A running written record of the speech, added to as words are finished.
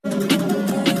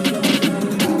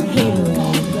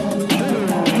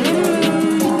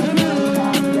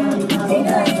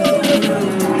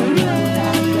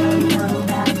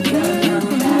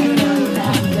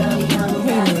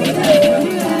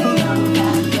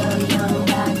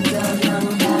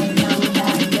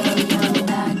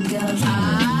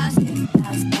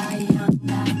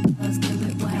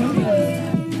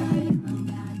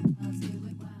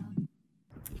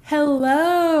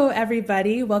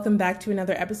everybody. Welcome back to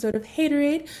another episode of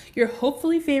Haterade, your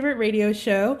hopefully favorite radio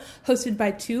show, hosted by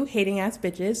two hating-ass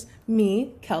bitches,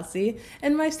 me, Kelsey,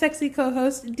 and my sexy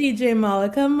co-host, DJ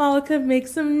Malika. Malika, make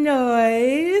some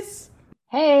noise.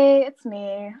 Hey, it's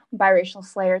me, Biracial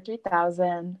Slayer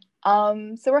 3000.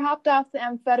 So we're hopped off the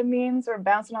amphetamines, we're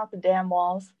bouncing off the damn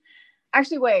walls.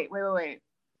 Actually, wait.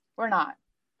 We're not.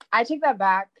 I take that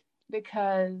back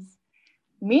because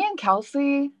me and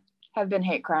Kelsey have been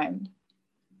hate crimed.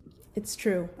 It's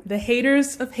true. The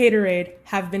haters of Haterade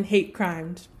have been hate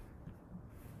crimed.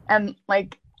 And,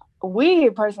 we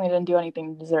personally didn't do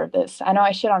anything to deserve this. I know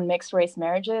I shit on mixed race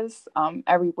marriages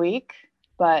every week,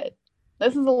 but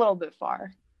this is a little bit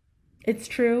far. It's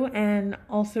true, and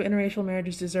also interracial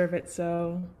marriages deserve it,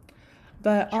 so...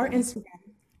 But our Instagram,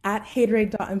 at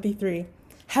haterade.mp3,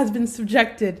 has been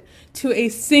subjected to a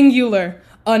singular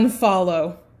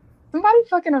unfollow. Somebody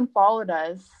fucking unfollowed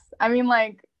us. I mean,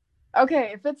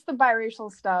 okay, if it's the biracial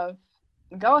stuff,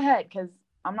 go ahead, because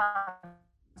I'm not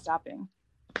stopping.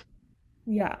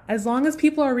 Yeah, as long as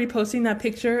people are reposting that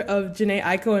picture of Janae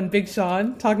Aiko and Big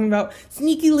Sean talking about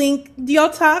sneaky link, do y'all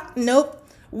talk? Nope,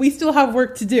 we still have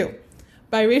work to do.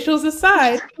 Biracials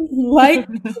aside, like,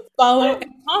 follow,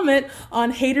 and comment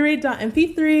on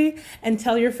haterade.mp3 and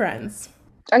tell your friends.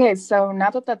 Okay, so now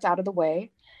that that's out of the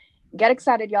way, get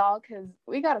excited, y'all, because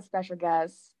we got a special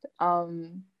guest.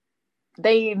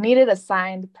 They needed a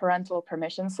signed parental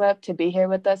permission slip to be here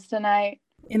with us tonight.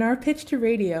 In our pitch to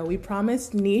radio, we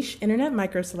promised niche internet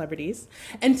micro-celebrities,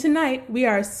 and tonight we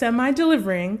are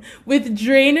semi-delivering with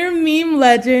Drainer meme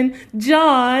legend,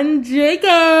 John Jacho!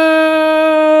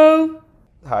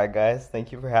 Hi, guys.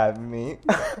 Thank you for having me.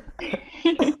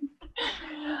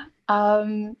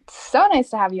 So nice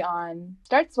to have you on.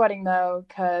 Start sweating, though,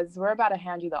 because we're about to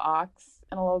hand you the aux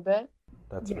in a little bit.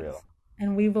 That's real.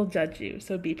 And we will judge you,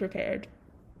 so be prepared.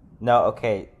 No,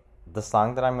 okay. The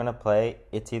song that I'm going to play,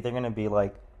 it's either going to be,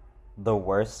 the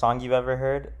worst song you've ever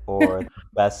heard or the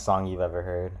best song you've ever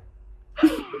heard.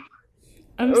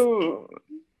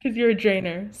 Because you're a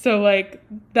drainer. So,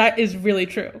 that is really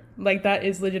true. That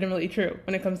is legitimately true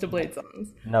when it comes to Blade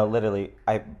songs. No, literally.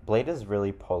 Blade is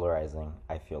really polarizing,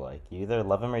 I feel like. You either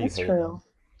love him or you hate him.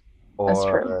 That's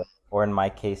true. Or in my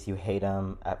case, you hate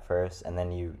him at first and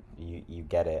then you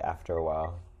get it after a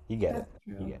while. You get it.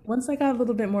 Once I got a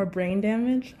little bit more brain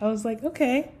damage, I was like,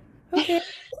 okay. I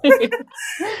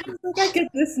get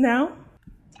this now.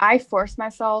 I forced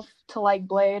myself to like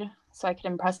Blade so I could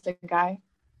impress the guy.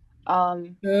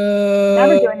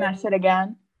 Never doing that shit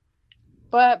again.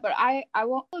 But I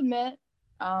won't admit,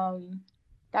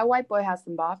 that white boy has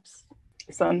some bops.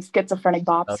 Some schizophrenic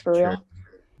bops. That's for true. Real.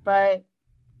 But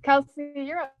Kelsey,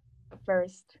 you're up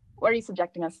first. What are you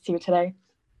subjecting us to today?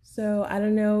 So I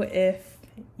don't know if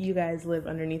you guys live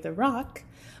underneath a rock,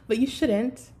 but you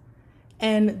shouldn't.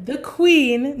 And the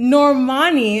queen,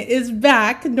 Normani, is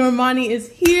back. Normani is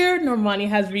here. Normani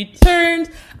has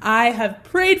returned. I have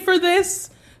prayed for this.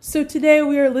 So today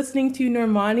we are listening to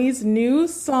Normani's new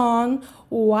song,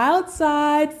 Wild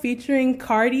Side, featuring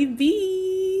Cardi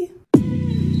B.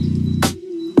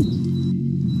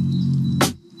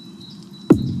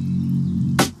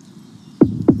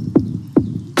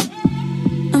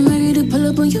 I'm ready to pull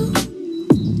up on you.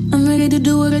 I'm ready to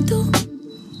do what I do.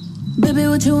 Baby,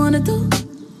 what you wanna do?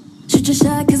 Shoot your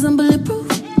shot, cause I'm bulletproof.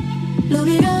 Load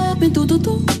it up and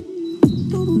do.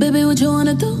 Baby, what you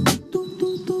wanna do?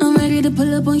 I'm ready to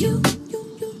pull up on you.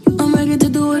 I'm ready to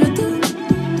do what I do.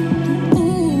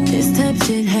 This type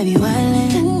shit have you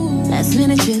wildin'. Last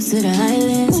minute trips to the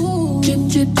islands.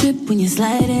 Drip when you're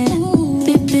sliding.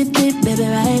 Fit, baby,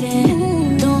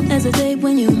 riding. Don't hesitate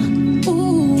when you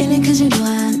in it, cause you know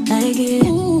I like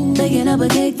it. Baking up a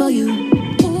cake for you.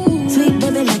 Sweet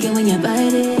baby, like it when you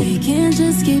bite it. We can't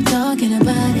just keep talking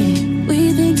about it.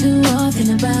 We think too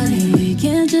often about it. We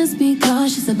can't just be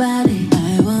cautious about it.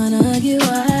 I wanna get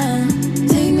wild.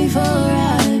 Take me for a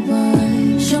ride,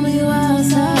 boy. Show me you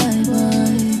outside,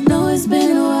 boy. Know it's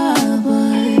been a while,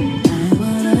 boy. I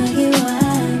wanna get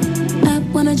wild. I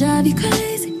wanna drive you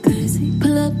crazy.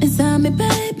 Pull up inside me,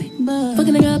 baby.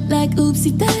 Fucking it up like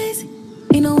oopsie daisy.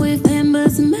 Ain't no if, then,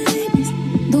 buts, and maybes.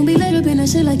 Don't be laid up in that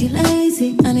shit like you're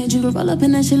lazy. I need you to roll up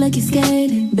in that shit like you're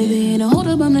skating. Baby, ain't no hold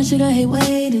up, I'm that shit I hate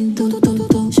waiting. Do.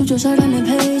 Shoot your shot on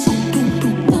impatient.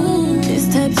 This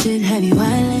type shit have you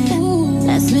wildin'.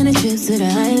 Last minute trips to the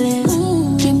islands.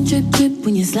 Drip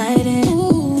when you're sliding.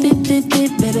 Fit,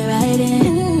 baby,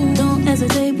 riding. Don't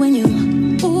hesitate when you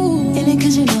in it,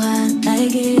 cause you know I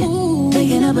like it.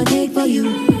 Baking up a cake for you.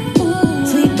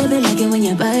 Sweet baby, like it when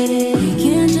you bite it. We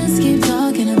can't just keep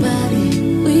talking about it.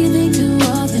 We think too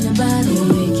often about it.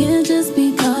 We can't just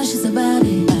be cautious about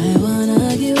it. I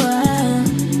wanna get wild.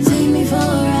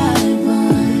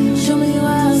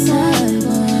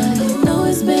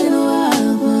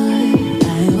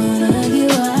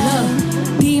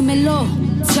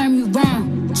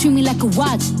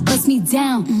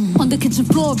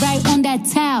 kitchen floor, right on that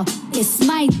towel. It's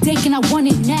my dick and I want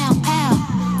it now.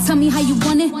 Ow. Tell me how you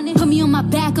want it. Put me on my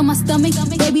back, on my stomach.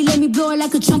 Baby, let me blow it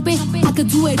like a trumpet. I could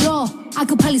do it all. I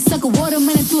could probably suck a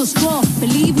watermelon through a straw.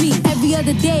 Believe me, every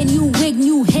other day, new wig,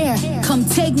 new hair. Come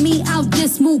take me out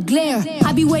this smooth glare.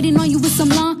 I be waiting on you with some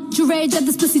lingerie. Drop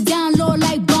this pussy down low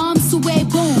like bombs. So way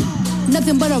boom.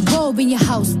 Nothing but a robe in your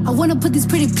house. I wanna put these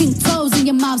pretty pink toes in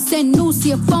your mouth. Send news to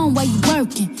your phone while you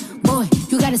working. Boy,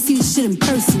 you gotta see this shit in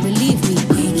person, believe me.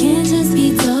 We can't just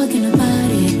be talking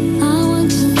about it. I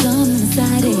want you to come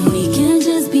inside it. We can't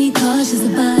just be cautious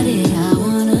about it. I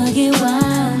wanna get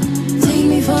wild. Take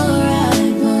me for a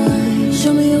ride, boy.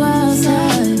 Show me your wild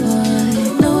side,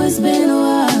 boy. Know it's been a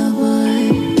while,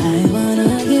 boy. I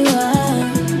wanna get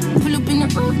wild. Pull up in the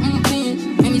Benz,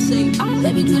 make me say,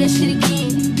 let me do that shit again.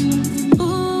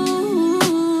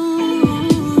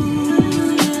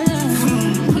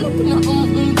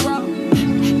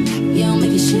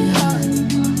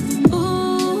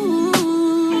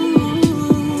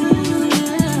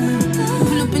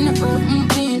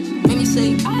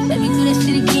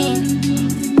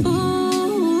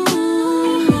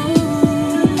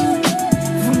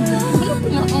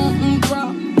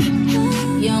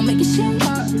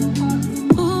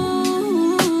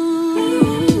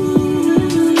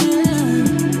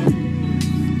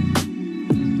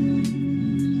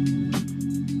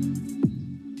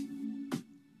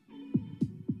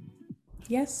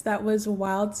 Yes, that was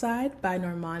Wild Side by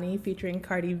Normani featuring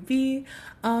Cardi B.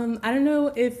 I don't know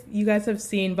if you guys have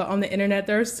seen, but on the internet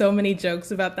there are so many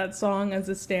jokes about that song as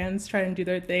the stans trying to do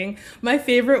their thing. My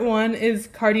favorite one is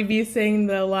Cardi B saying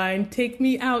the line, "Take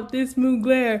me out this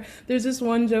Mugler." There's this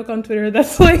one joke on Twitter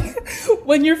that's like,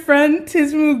 when your friend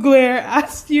Tiz Mugler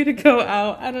asks you to go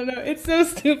out. I don't know, it's so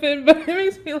stupid, but it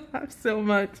makes me laugh so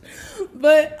much.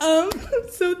 But,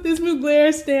 so Tiz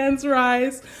Mugler stans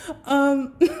rise.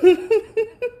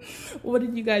 What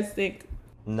did you guys think?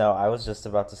 No, I was just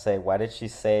about to say, why did she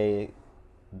say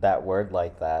that word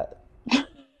like that?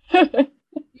 You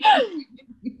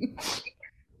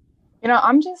know,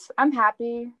 I'm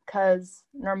happy because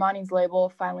Normani's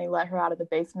label finally let her out of the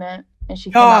basement, and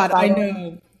she came out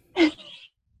fighting. I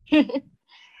know.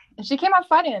 And she came out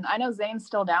fighting. I know Zayn's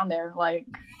still down there, like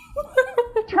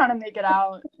trying to make it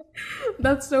out.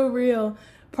 That's so real.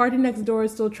 Party Next Door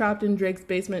is still trapped in Drake's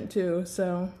basement too.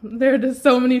 So there are just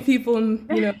so many people in,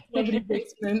 so many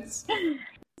basements.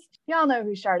 Y'all know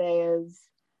who Sade is.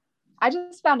 I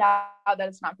just found out that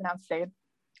it's not pronounced Sade.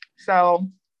 So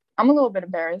I'm a little bit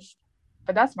embarrassed.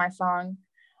 But that's my song.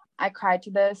 I cried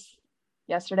to this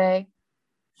yesterday.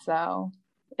 So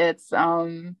it's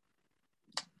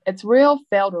real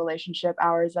failed relationship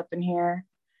hours up in here.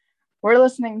 We're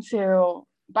listening to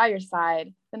By Your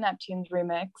Side, the Neptunes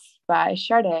remix by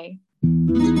Sade.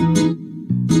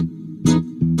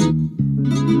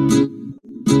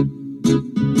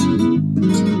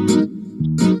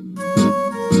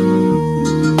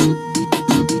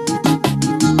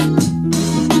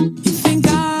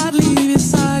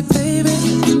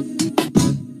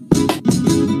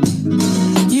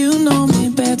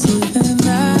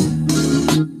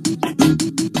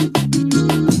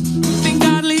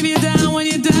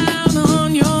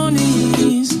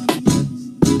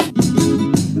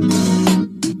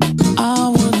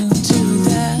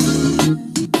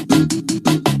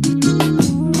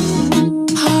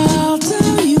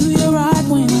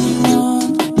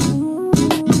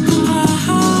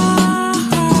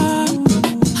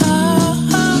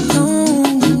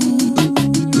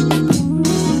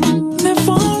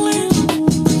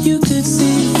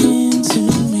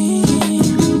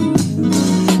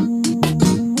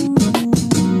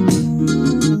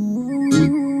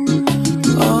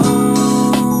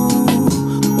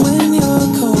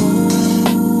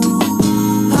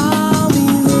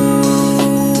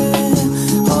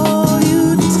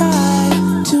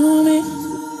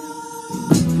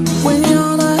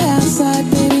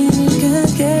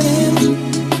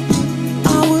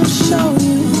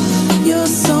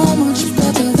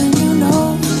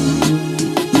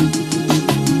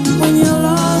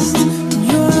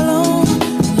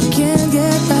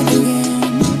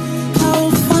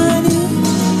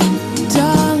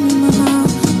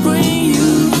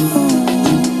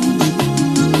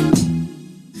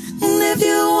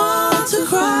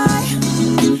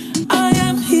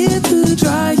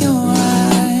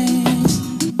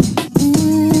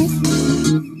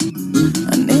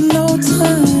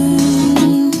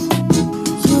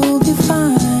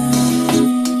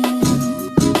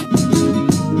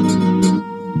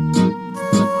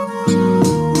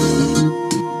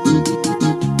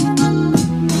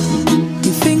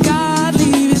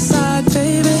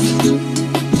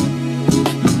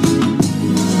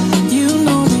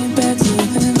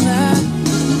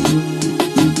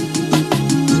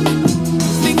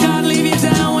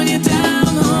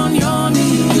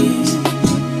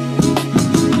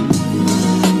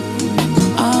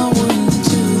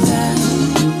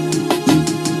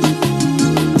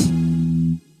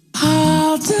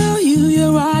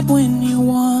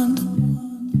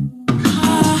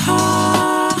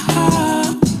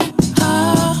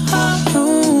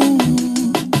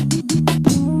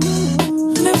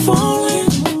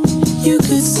 you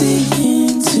could see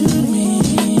into me.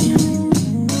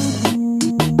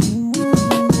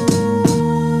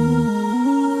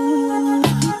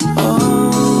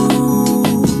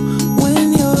 Oh,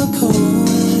 when you're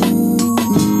cold,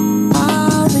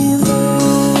 I'll be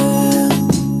there.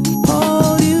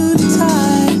 Hold you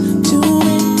tight, tune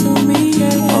into me,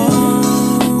 yeah.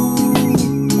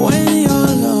 Oh, when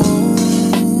you're low,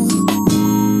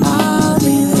 I'll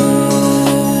be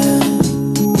there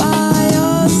by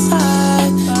your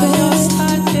side, baby.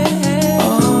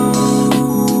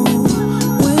 Oh,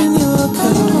 when you're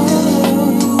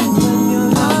cold,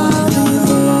 I'll be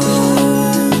there.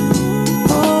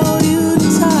 Hold you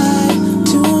tight,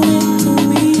 tune into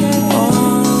me, yeah.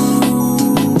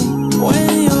 Oh,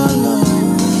 when you're low,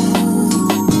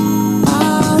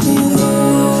 I'll be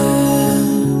there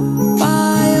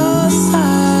by your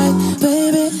side,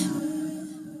 baby.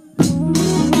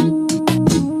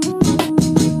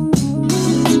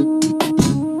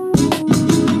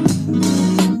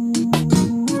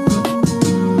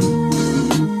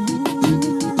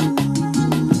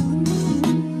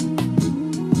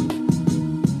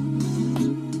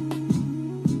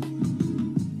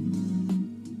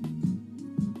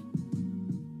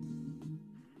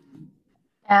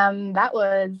 That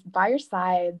was By Your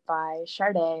Side by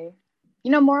Sade.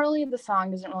 You know, morally, the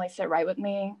song doesn't really sit right with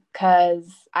me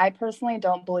because I personally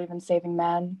don't believe in saving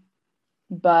men,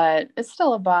 but it's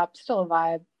still a bop, still a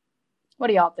vibe. What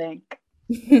do y'all think?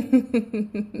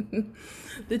 The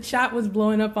chat was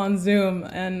blowing up on Zoom,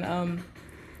 and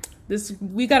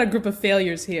we got a group of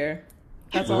failures here.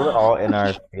 That's We were all in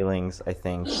our feelings, I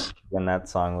think, when that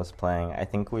song was playing. I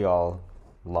think we all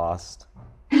lost.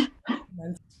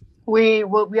 We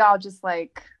all just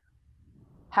like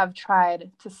have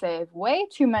tried to save way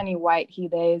too many white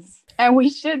he-days, and we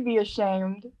should be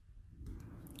ashamed.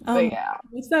 But yeah.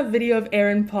 What's that video of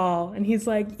Aaron Paul? And he's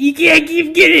like, "You can't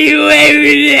keep getting away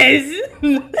with this."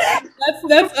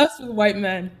 that's us with white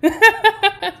men.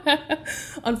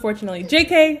 Unfortunately.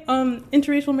 JK,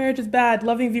 interracial marriage is bad.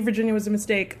 Loving V Virginia was a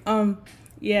mistake.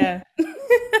 Yeah.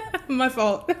 My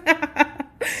fault.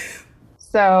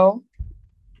 So,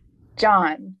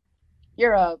 John,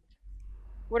 you're up.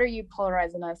 What are you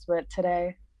polarizing us with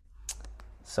today?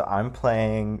 So I'm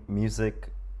playing music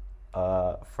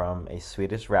from a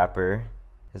Swedish rapper.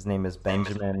 His name is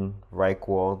Benjamin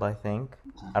Reichwald, I think.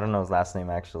 I don't know his last name,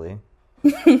 actually.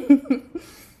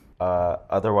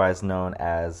 Otherwise known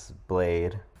as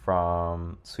Blade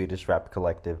from Swedish rap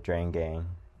collective Drain Gang.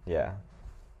 Yeah.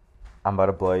 I'm about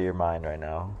to blow your mind right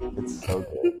now. It's so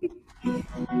good.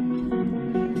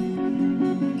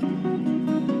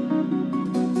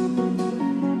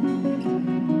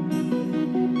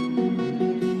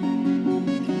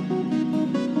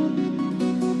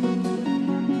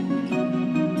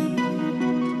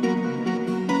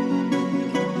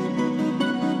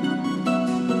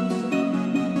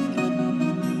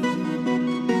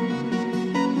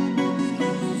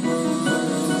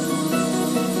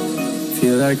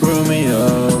 Feel like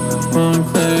Romeo,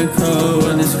 Montclair cold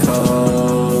when it's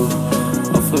cold.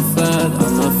 Off a flat,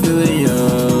 I'm not feeling you.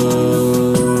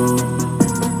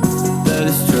 That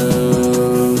is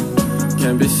true.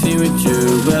 Can't be seen with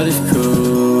you, but it's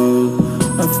cool.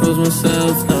 I froze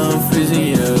myself, now I'm freezing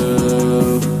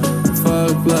you.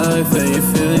 Fuck life and your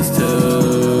feelings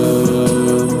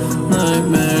too.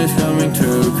 Nightmares coming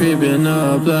true, creeping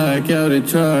up like out a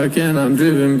truck, and I'm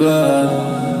dripping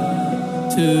blood.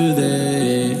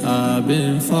 Today I've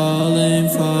been falling,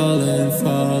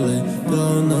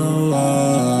 don't know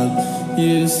what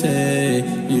you say.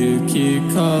 You keep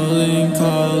calling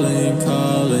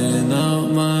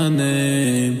out my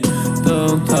name.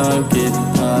 Don't talk it,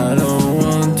 I don't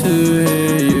want to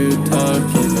hear you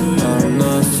talking. I'm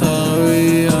not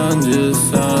sorry, I'm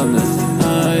just honest.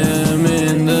 I am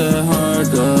in the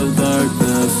heart of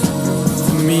darkness.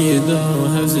 For me you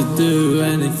don't have to do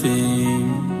anything.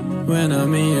 When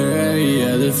I'm in your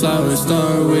area, the flowers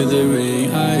start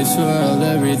withering. I swirl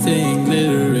everything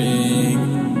glittering.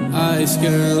 Ice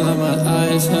girl, I might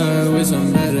ice her with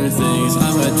some better things.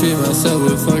 I might treat myself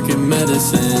with fucking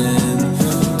medicine.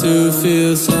 To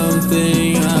feel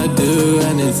something, I'd do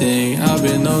anything. I've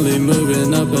been only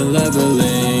moving up and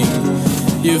leveling.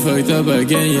 You fucked up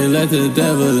again, you let the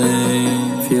devil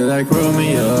in. Feel like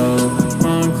Romeo,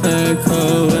 Montclair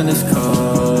cold when it's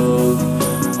cold.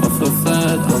 Off a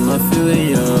flat, I'm not feeling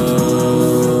you.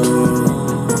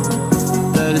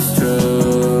 That is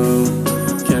true.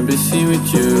 Can't be seen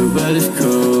with you, but it's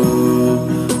cool.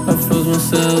 I froze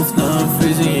myself, now I'm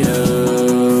freezing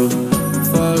you.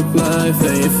 Fuck life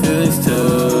and your feelings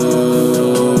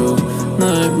too.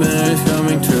 Nightmares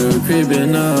coming true.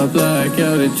 creeping up like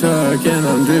out the truck, and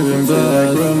I'm dripping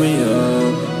blood.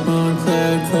 Romeo,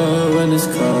 Montclair cold when it's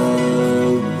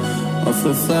cold. Off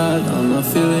the flat, I'm not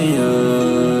feeling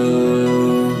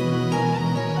you.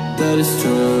 That is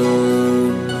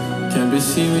true. Can't be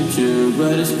seen with you,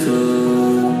 but it's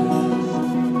cool.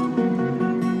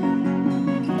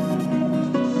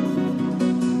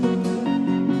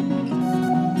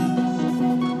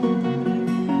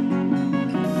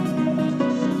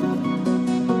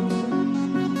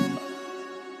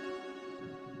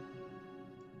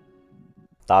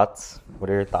 Thoughts? What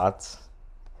are your thoughts?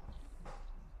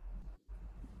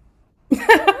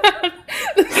 The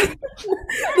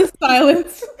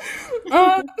silence.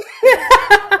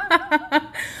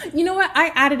 You know what?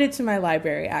 I added it to my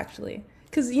library actually.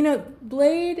 Because,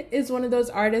 Blade is one of those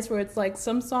artists where it's like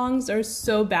some songs are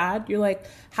so bad. You're like,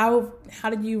 how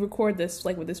did you record this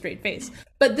like with a straight face?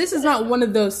 But this is not one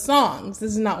of those songs.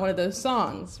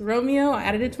 Romeo, I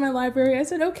added it to my library. I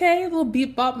said, okay, a little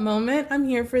beep bop moment. I'm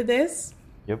here for this.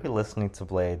 You'll be listening to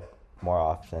Blade more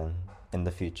often in the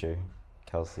future,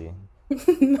 Kelsey.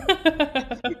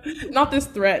 Not this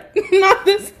threat. Not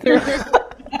this threat.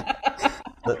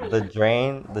 The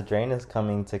drain is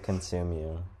coming to consume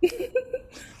you.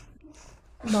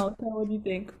 Malika, what do you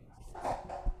think?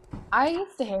 I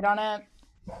used to hate on it,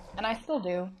 and I still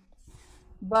do.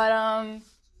 But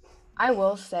I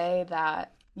will say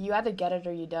that you either get it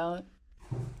or you don't.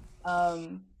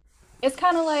 It's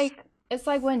kind of like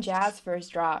when jazz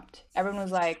first dropped. Everyone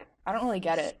was like, I don't really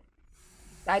get it.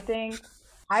 I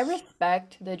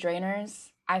respect the Drainers.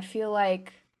 I feel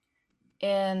like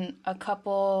in a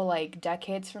couple like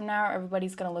decades from now,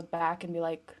 everybody's gonna look back and be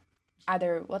like,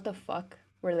 either what the fuck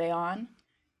were they on,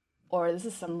 or this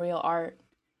is some real art.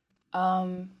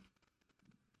 And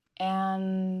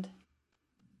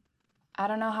I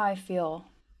don't know how I feel.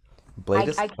 Blade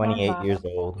is I can't 28 years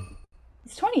vibe. old.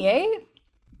 He's 28?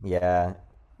 Yeah,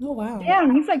 Oh, wow.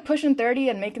 Damn, he's like pushing 30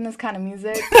 and making this kind of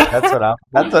music. that's what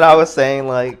I was saying.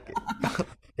 Like,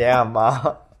 damn,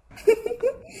 Ma.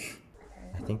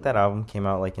 I think that album came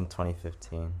out like in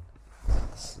 2015.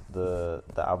 The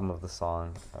album of the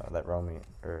song that Romeo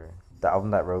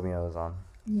is on.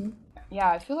 Mm-hmm. Yeah,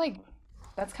 I feel like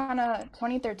that's kind of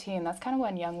 2013. That's kind of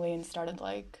when Young Lean started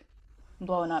like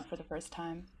blowing up for the first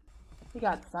time. We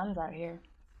got sons out here.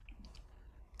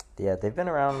 Yeah, they've been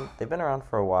around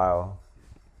for a while.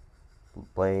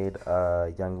 Blade,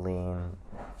 Young Lean,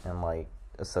 and like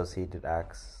associated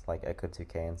acts like Echo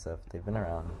 2K and stuff. They've been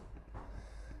around.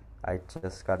 I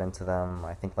just got into them,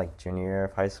 I think like junior year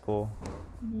of high school.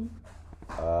 Mm-hmm.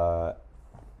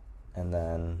 And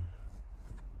then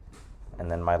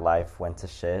my life went to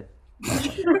shit.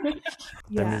 Their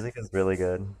Yeah. music is really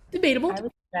good. Debatable.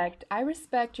 I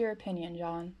respect your opinion,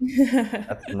 John.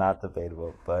 That's not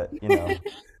debatable, but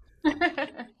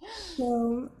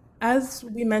So, as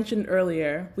we mentioned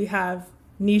earlier, we have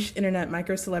niche internet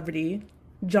micro celebrity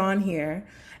John here,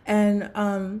 and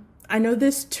I know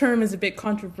this term is a bit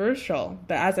controversial,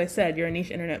 but as I said, you're a niche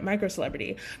internet micro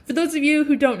celebrity. For those of you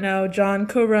who don't know, John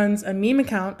co-runs a meme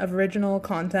account of original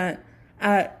content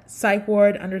at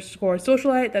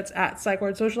psychward_socialite. That's at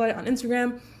psychward_socialite on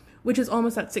Instagram, which is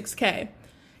almost at 6K.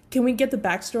 Can we get the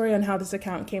backstory on how this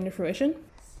account came to fruition?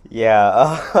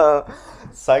 Yeah,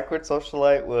 Psychward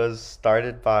Socialite was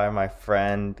started by my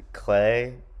friend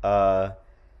Clay,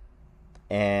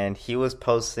 and he was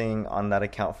posting on that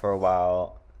account for a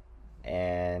while,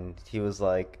 and he was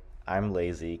like, "I'm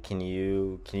lazy. Can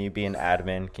you be an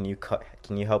admin? Can you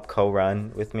help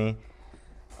co-run with me?"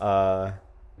 And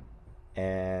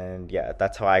yeah,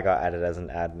 that's how I got added as an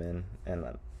admin,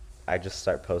 and I just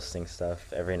start posting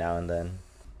stuff every now and then.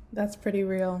 That's pretty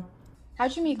real.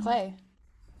 How'd you meet Clay?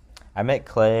 I met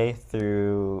Clay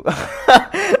through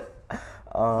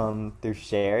through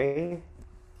Sherry.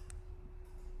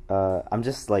 I'm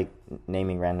just like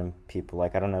naming random people.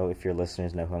 Like, I don't know if your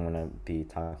listeners know who I'm gonna be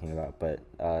talking about, but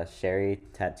Sherry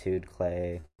tattooed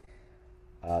Clay.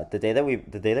 The day that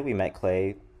we met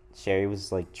Clay, Sherry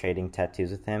was like trading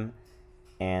tattoos with him,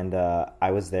 and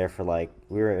I was there for like,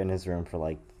 we were in his room for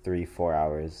like 3-4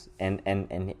 hours, and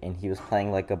he was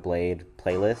playing like a Blade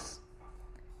playlist,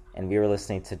 and we were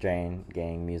listening to Drain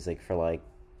Gang music for like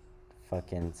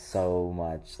fucking so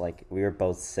much. Like, we were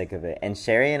both sick of it, and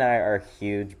Sherry and I are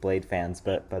huge Blade fans,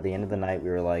 but by the end of the night we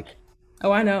were like,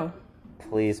 Oh, I know.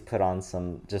 please put on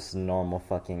some just normal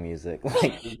fucking music.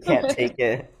 Like, we can't take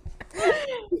it.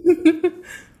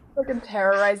 Fucking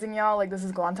terrorizing y'all like this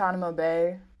is Guantanamo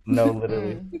Bay. No,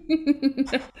 literally.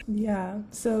 Mm. Yeah.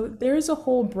 So there's a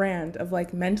whole brand of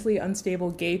like mentally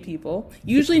unstable gay people,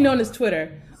 usually known as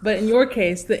Twitter, but in your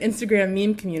case, the Instagram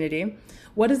meme community.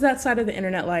 What is that side of the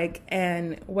internet like,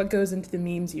 and what goes into the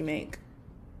memes you make?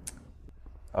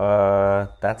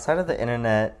 That side of the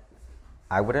internet,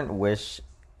 I wouldn't wish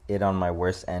it on my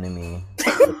worst enemy.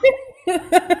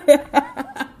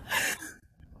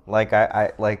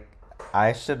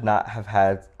 I should not have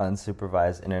had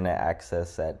unsupervised internet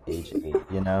access at age 8,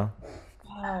 you know?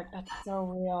 Fuck, that's so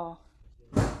real.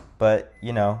 But,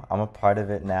 I'm a part of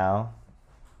it now.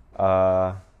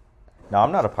 Uh, no,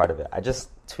 I'm not a part of it. I just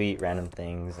tweet random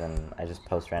things and I just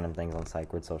post random things on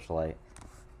Psychward Socialite.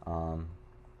 Um,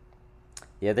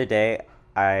 the other day,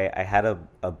 I had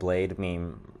a Blade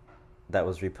meme that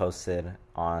was reposted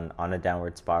on a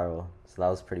downward spiral, so that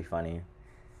was pretty funny.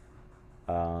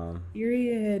 Um,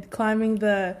 Period. Climbing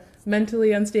the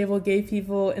mentally unstable gay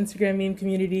people Instagram meme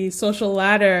community social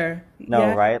ladder. no,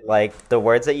 Yeah. right? Like the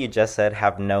words that you just said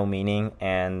have no meaning,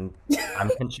 and I'm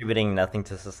contributing nothing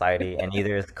to society, and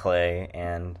neither is Clay,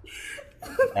 and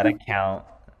that account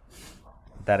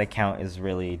that account is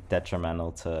really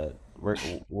detrimental to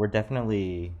we're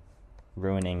definitely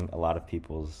ruining a lot of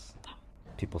people's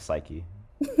psyche.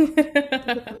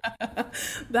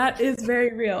 That is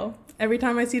very real. Every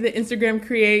time I see the Instagram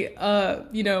create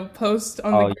post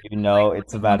on the Oh, group,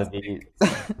 it's about to be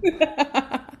like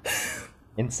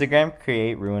Instagram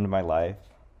create ruined my life.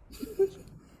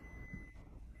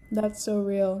 that's so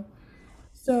real.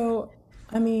 So,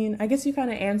 I mean, I guess you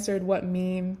kind of answered what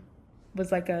meme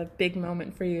was like a big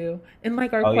moment for you. In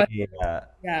like our Oh question, yeah.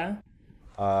 yeah.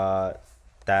 Uh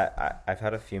I've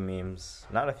had a few memes,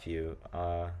 not a few.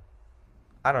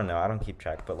 I don't know, I don't keep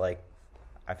track, but like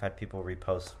I've had people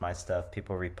repost my stuff,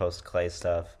 people repost Clay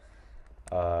stuff.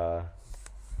 Uh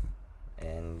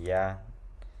and yeah,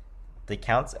 the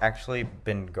account's actually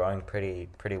been growing pretty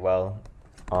well.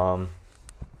 Um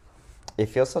it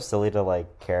feels so silly to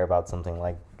like care about something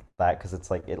like that because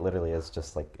it's like it literally is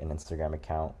just like an Instagram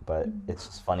account, but it's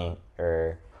just funny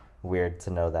or weird to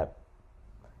know that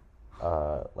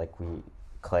like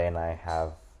Clay and I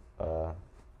have uh,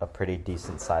 a pretty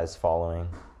decent sized following.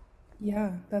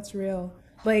 Yeah, that's real.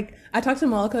 Like I talked to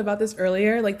Malika about this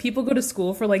earlier. Like people go to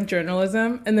school for like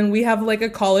journalism, and then we have like a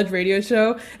college radio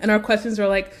show, and our questions are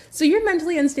like, "So you're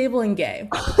mentally unstable and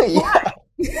gay? Yeah.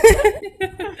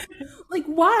 Like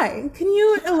why? Can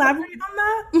you elaborate on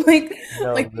that?" Like,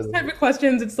 No, like these type literally. of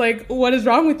questions. It's like, what is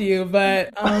wrong with you?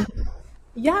 But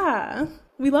yeah,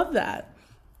 we love that.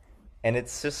 And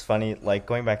it's just funny, like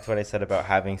going back to what I said about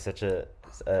having such a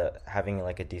having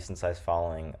like a decent sized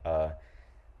following.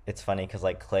 It's funny because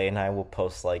like Clay and I will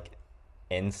post like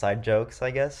inside jokes,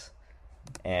 I guess,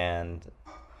 and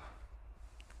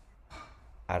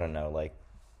I don't know, like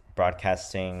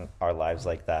broadcasting our lives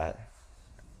like that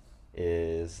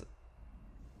is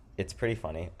it's pretty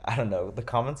funny. I don't know. The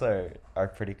comments are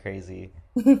pretty crazy.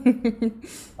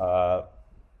 Uh,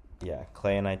 yeah,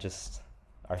 Clay and I just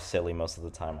are silly most of the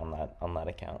time on that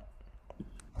account.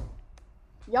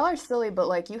 Y'all are silly, but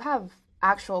like you have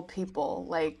actual people,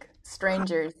 like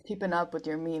strangers, keeping up with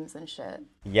your memes and shit.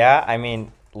 Yeah, I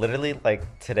mean, literally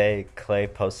like today Clay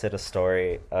posted a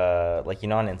story like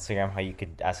on Instagram how you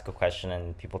could ask a question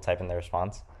and people type in their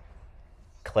response.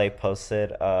 Clay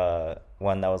posted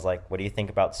one that was like, "What do you think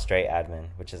about straight admin?"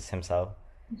 which is himself.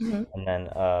 And then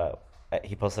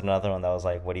he posted another one that was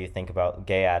like, "What do you think about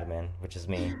gay admin?" which is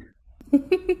me.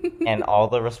 And all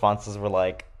the responses were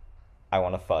like, "I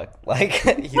want to fuck." Like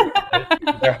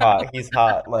they're hot. He's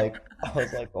hot. Like I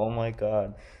was like, "Oh my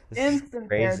God. This is Instant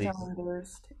crazy." serotonin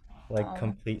boost. Like Um,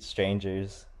 complete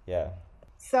strangers. Yeah.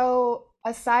 so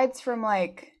aside from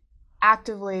like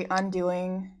actively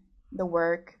undoing the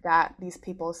work that these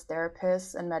people's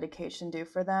therapists and medication do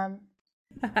for them,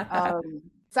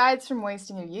 aside from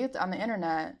wasting your youth on the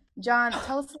internet, John,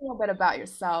 tell us a little bit about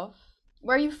yourself.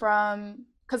 Where are you from?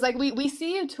 Because like we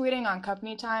see you tweeting on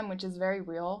company time, which is very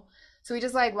real. So we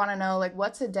just like want to know like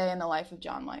what's a day in the life of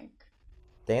John like?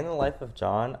 Day in the life of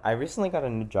John. I recently got a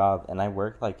new job and I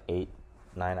work like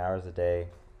 9 hours a day.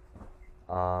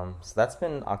 So that's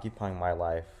been occupying my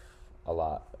life a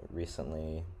lot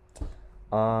recently.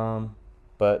 Um,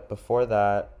 but before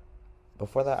that,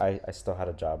 I still had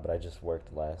a job, but I just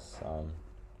worked less.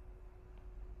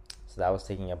 So that was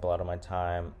taking up a lot of my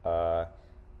time.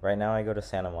 Right now I go to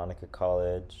Santa Monica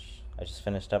College. I just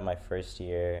finished up my first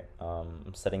year.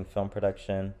 I'm studying film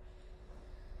production,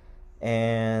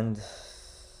 and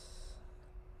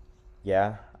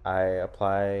yeah, I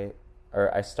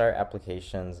start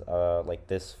applications like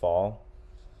this fall,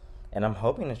 and I'm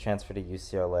hoping to transfer to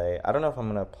UCLA. I don't know if I'm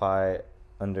gonna apply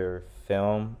under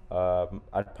film,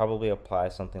 I'd probably apply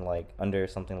something like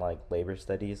labor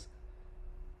studies.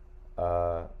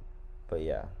 Uh, but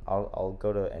yeah, I'll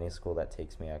go to any school that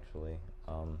takes me actually.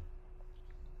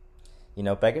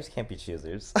 Beggars can't be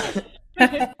choosers.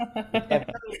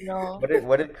 No.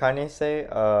 What did Kanye say?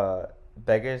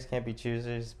 Beggars can't be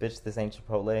choosers. Bitch, this ain't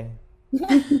Chipotle.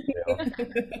 Real.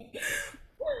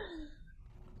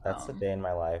 That's a day in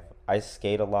my life. I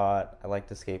skate a lot. I like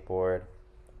to skateboard.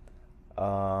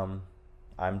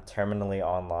 I'm terminally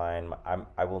online.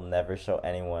 I will never show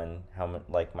anyone how much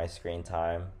like my screen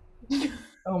time.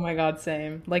 Oh my God,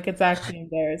 same. Like it's actually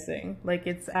embarrassing. Like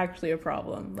it's actually a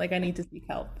problem. Like I need to seek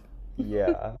help.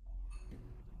 Yeah.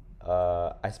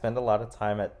 I spend a lot of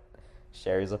time at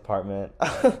Sherry's apartment.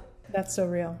 That's so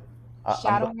real.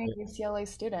 Shadowing UCLA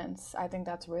students. I think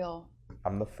that's real.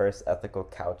 I'm the first ethical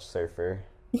couch surfer.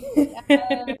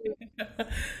 Yes.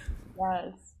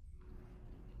 Yes.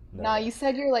 No. Now, you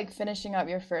said you're like finishing up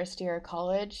your first year of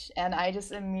college, and I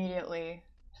just immediately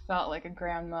felt like a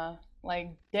grandma.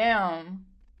 Like, damn.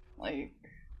 Like,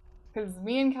 because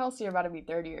me and Kelsey are about to be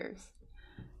third years.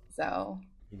 So,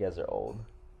 You guys are old.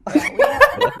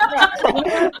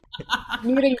 yeah,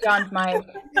 muting John's mic.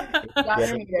 John,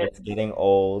 you're muted. It's getting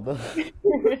old.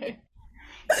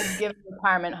 It's giving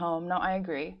retirement home. No, I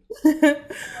agree.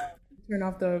 Turn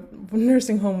off the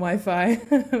nursing home Wi-Fi.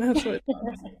 That's what.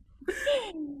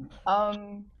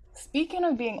 Speaking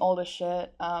of being old as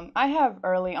shit, I have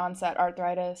early onset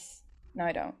arthritis. No,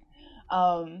 I don't.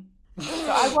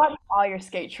 So I watched all your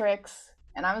skate tricks,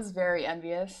 and I was very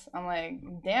envious. I'm like,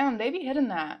 damn, they be hitting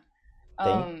that.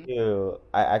 Thank you.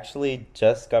 I actually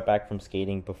just got back from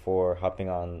skating before hopping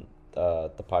on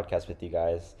the podcast with you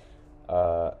guys.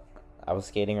 I was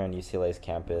skating around UCLA's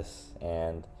campus,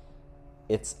 and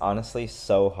it's honestly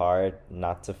so hard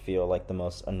not to feel like the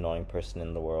most annoying person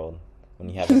in the world when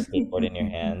you have a skateboard in your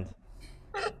hand.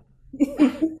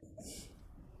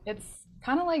 It's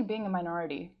kind of like being a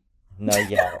minority. No,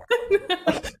 yeah.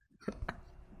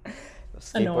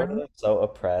 Skateboarders Annoying. are so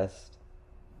oppressed.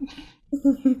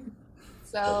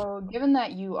 So, given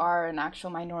that you are an actual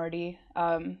minority,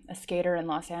 a skater in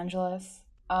Los Angeles,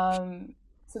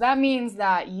 so that means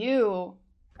that you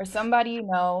or somebody you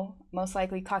know, most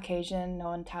likely Caucasian,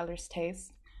 knowing Tyler's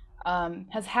taste,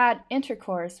 has had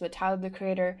intercourse with Tyler the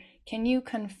Creator. Can you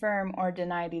confirm or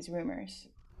deny these rumors?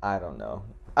 I don't know.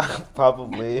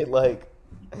 Probably, like,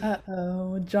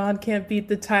 Uh-oh, John can't beat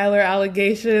the Tyler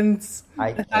allegations.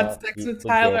 I The hot can't sticks beat with the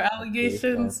Tyler gay allegations.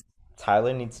 allegations.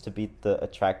 Tyler needs to beat the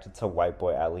attracted to white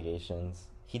boy allegations.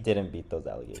 He didn't beat those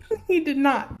allegations. He did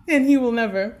not, and he will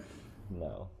never.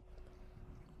 No.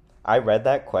 I read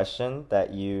that question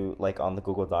that you, like, on the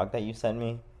Google Doc that you sent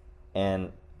me,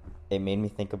 and it made me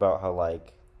think about how,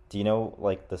 like, do you know,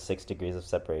 like, the 6 degrees of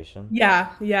separation?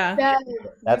 Yeah, yeah. Yes,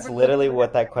 That's literally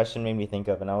what that question made me think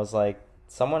of, and I was like,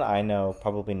 someone I know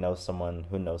probably knows someone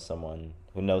who knows someone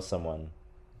who knows someone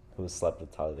who slept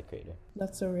with Tyler the Creator.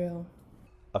 That's so real.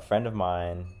 A friend of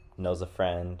mine knows a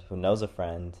friend who knows a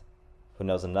friend who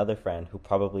knows another friend who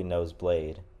probably knows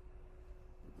Blade.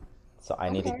 So I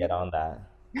need to Okay. get on that.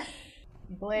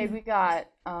 Blade, we got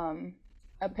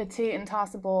a petite and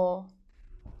tossable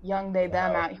young they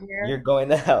them out You're here. going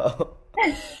to hell.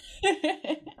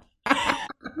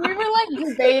 We were like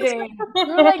debating. We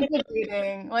were like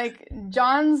debating. Like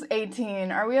John's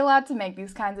 18. Are we allowed to make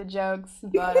these kinds of jokes?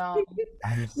 But I'm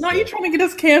Not you sick. trying to get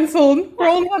us canceled. We're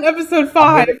only on episode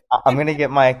I'm 5. gonna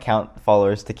get my account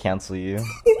followers to cancel you.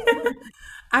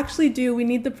 Actually, we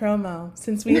need the promo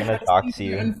since we They're gonna have dox to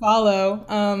you. and follow.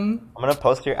 I'm gonna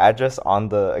post your address on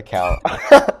the account.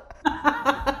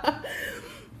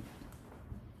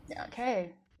 yeah,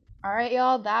 okay. All right,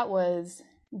 y'all. That was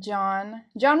John.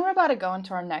 John, we're about to go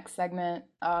into our next segment.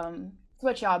 It's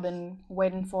what y'all been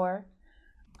waiting for.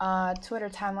 Twitter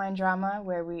timeline drama,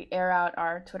 where we air out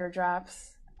our Twitter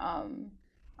drafts,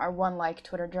 our one-like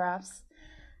Twitter drafts.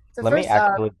 So Let me first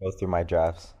up, actually go through my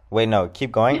drafts. Wait, no,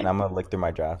 keep going, and I'm gonna look through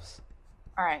my drafts.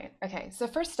 all right, okay. So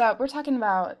first up, we're talking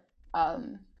about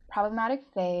problematic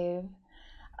fave,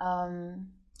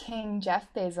 King Jeff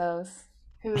Bezos,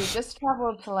 who just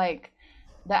traveled to like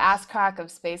the ass crack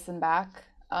of space and back.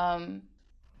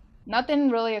 Nothing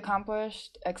really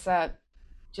accomplished except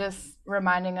just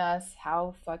reminding us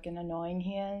how fucking annoying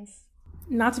he is.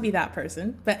 Not to be that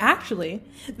person, but actually,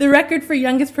 the record for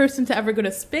youngest person to ever go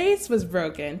to space was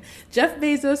broken. Jeff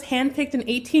Bezos handpicked an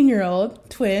 18-year-old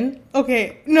twin.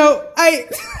 Okay, no, to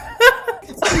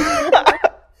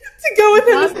go with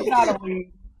him. Not a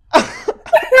week.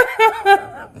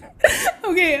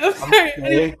 Okay, I'm sorry.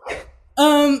 Sick.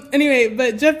 Anyway,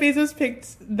 but Jeff Bezos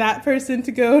picked that person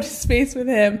to go to space with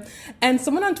him. And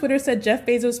someone on Twitter said Jeff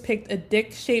Bezos picked a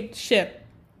dick-shaped ship.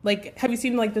 Like, have you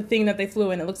seen, like, the thing that they flew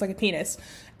in? It looks like a penis.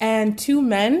 And 2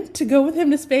 men to go with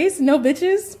him to space? No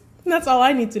bitches? That's all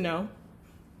I need to know.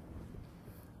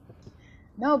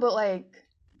 No, but, like,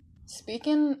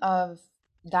 speaking of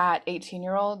that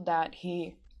 18-year-old that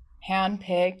he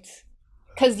handpicked,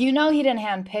 because you know he didn't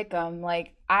handpick him.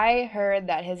 Like, I heard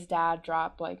that his dad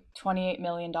dropped, like, $28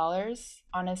 million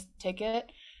on his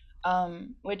ticket,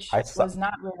 which was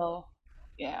not real.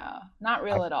 Yeah, not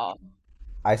real at all.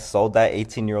 I sold that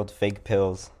 18-year-old fake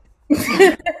pills.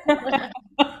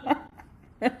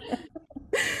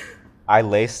 I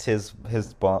laced his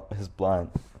blunt.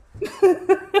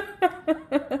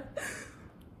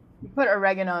 He put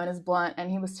oregano in his blunt,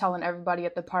 and he was telling everybody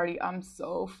at the party, "I'm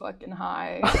so fucking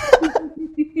high.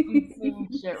 I'm seeing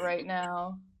shit right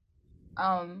now."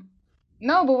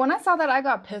 No, but when I saw that, I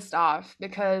got pissed off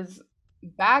because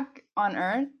back on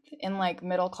Earth in like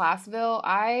middle classville,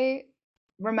 I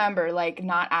remember like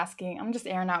not asking. I'm just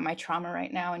airing out my trauma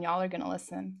right now, and y'all are gonna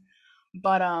listen.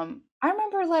 But I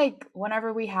remember like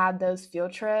whenever we had those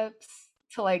field trips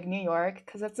to like New York,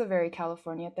 because that's a very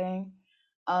California thing.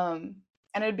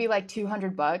 And it'd be like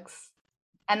 $200,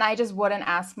 and I just wouldn't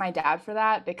ask my dad for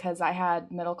that because I had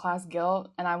middle class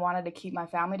guilt and I wanted to keep my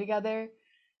family together.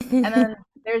 And then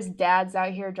there's dads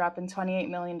out here dropping $28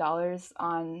 million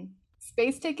on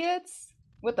space tickets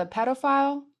with a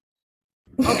pedophile.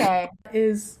 Okay.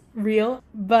 Is real,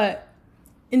 but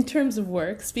in terms of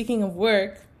work, speaking of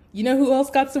work, you know who else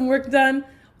got some work done?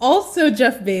 Also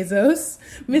Jeff Bezos.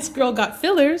 Miss Girl got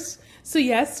fillers. So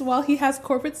yes, while he has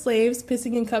corporate slaves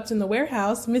pissing in cups in the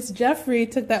warehouse, Miss Jeffrey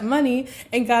took that money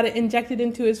and got it injected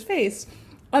into his face.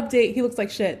 Update, he looks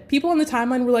like shit. People on the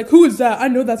timeline were like, who is that? I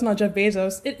know that's not Jeff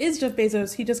Bezos. It is Jeff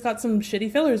Bezos. He just got some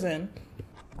shitty fillers in.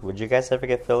 Would you guys ever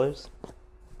get fillers?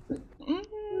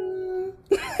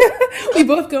 We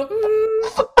both go,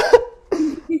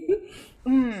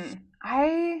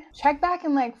 I check back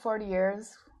in like 40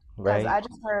 years. Because Right. I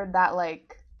just heard that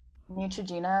like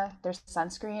Neutrogena, their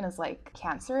sunscreen is like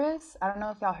cancerous. I don't know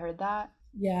if y'all heard that.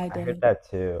 Yeah, I I did. heard that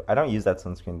too. I don't use that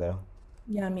sunscreen though.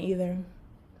 Yeah, me either.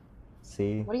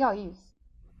 See? What do y'all use?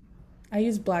 I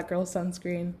use Black Girl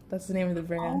Sunscreen. That's the name of the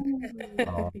brand.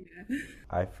 Oh,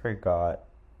 I forgot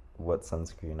what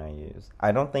sunscreen I use.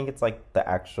 I don't think it's like the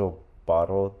actual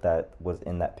bottle that was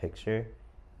in that picture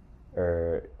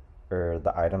or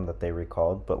the item that they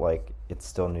recalled, but like it's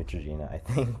still Neutrogena, I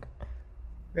think.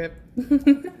 Rip.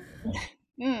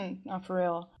 Not for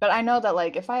real. But I know that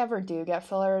like if I ever do get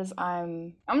fillers,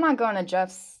 I'm not going to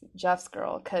Jeff's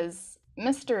girl because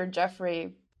Mr.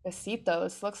 Jeffrey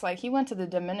Bezitos looks like he went to the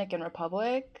Dominican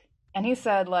Republic and he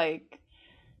said like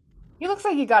he looks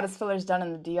like he got his fillers done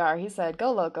in the DR. He said,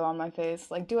 "Go loco on my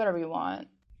face. Like do whatever you want."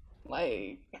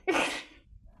 Like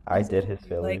I did his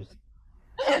fillers.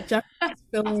 Jeff's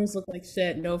fillers look like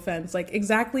shit, no offense. Like,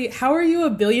 exactly, how are you a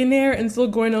billionaire and still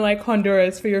going to, like,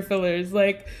 Honduras for your fillers?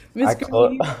 Like, Miss I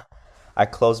Girl, I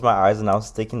closed my eyes and I was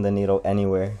sticking the needle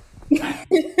anywhere.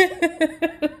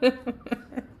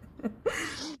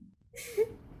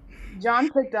 John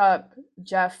picked up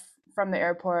Jeff from the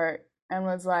airport and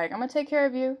was like, "I'm gonna take care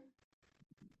of you.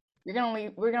 You're gonna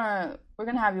leave. We're gonna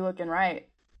have you looking right."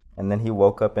 And then he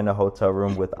woke up in a hotel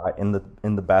room with in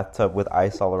the bathtub with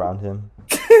ice all around him.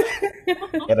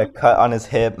 He had a cut on his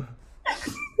hip.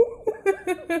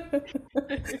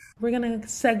 We're gonna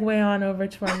segue on over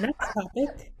to our next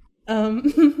topic.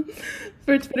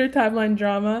 For Twitter timeline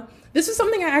drama. This is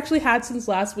something I actually had since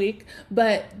last week,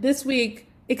 but this week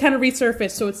it kind of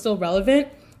resurfaced, so it's still relevant.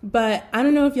 But I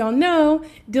don't know if y'all know,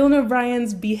 Dylan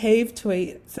O'Brien's Behave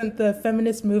tweet sent the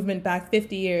feminist movement back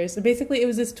 50 years. And basically, it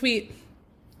was this tweet.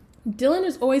 Dylan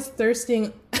is always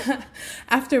thirsting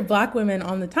after Black women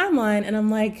on the timeline, and I'm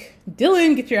like,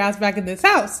 Dylan, get your ass back in this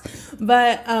house.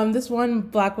 But this one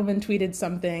Black woman tweeted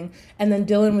something, and then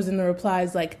Dylan was in the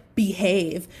replies like,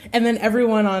 behave. And then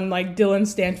everyone on like Dylan's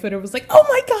stan Twitter was like, oh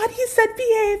my god, he said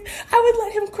behave. I would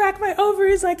let him crack my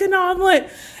ovaries like an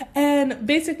omelet. And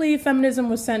basically feminism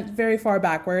was sent very far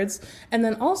backwards. And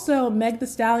then also Meg Thee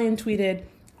Stallion tweeted,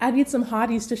 I need some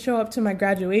hotties to show up to my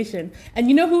graduation. And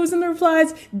you know who was in the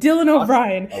replies? Dylan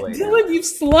O'Brien. Oh, wait, Dylan, you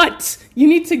slut. You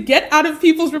need to get out of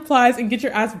people's replies and get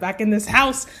your ass back in this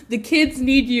house. The kids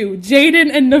need you.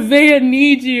 Jaden and Nevaeh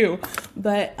need you.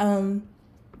 But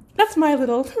that's my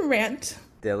little rant.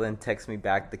 Dylan, text me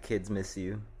back. The kids miss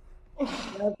you.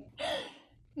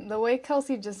 The way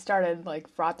Kelsey just started like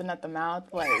frothing at the mouth,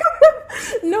 like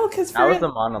No, because That was a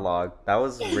monologue. That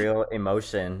was real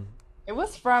emotion. it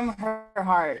was from her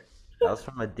heart. That was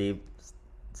from a deep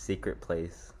secret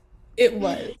place. It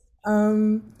was.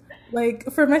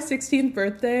 Like for my 16th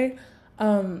birthday,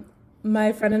 um,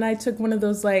 my friend and I took one of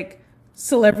those like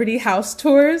celebrity house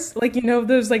tours, like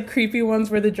those like creepy ones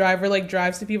where the driver like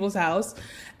drives to people's house.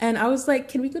 And I was like,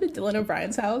 "Can we go to Dylan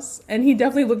O'Brien's house?" And he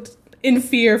definitely looked in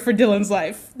fear for Dylan's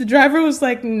life. The driver was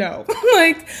like, "No."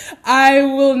 Like, I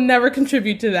will never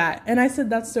contribute to that. And I said,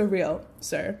 "That's so real,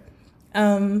 sir."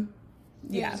 Um,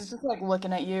 He yeah. was just like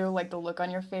looking at you, like the look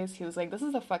on your face. He was like, "This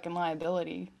is a fucking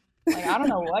liability. Like, I don't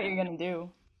know what you're gonna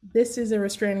do." This is a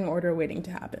restraining order waiting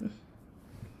to happen.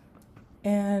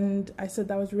 And I said,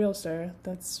 "That was real, sir.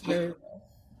 That's very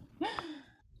real."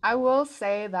 I will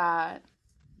say that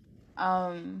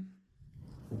um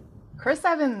Chris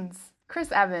Evans,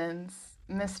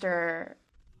 Mr.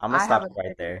 I'm gonna I have stop a it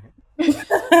right there.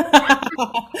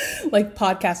 Like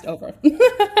podcast over.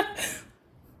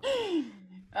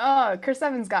 Oh, Chris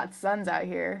Evans got sons out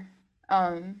here.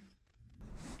 Um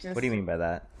What do just you mean by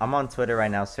that? I'm on Twitter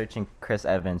right now searching Chris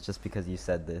Evans just because you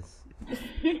said this.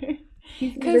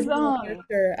 He's the Cause original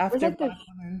character there's after like Black this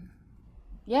Woman.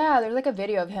 yeah, there's like a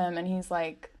video of him and he's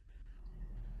like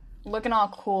looking all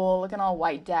cool, looking all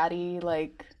white daddy,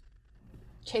 like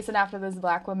chasing after this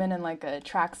black woman in like a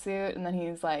tracksuit, and then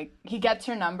he's like, he gets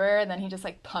her number, and then he just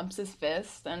like pumps his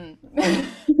fist, and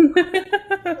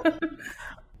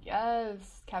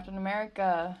yes, Captain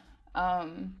America.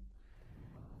 Um,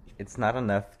 It's not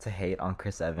enough to hate on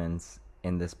Chris Evans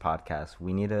in this podcast.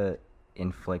 We need to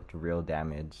inflict real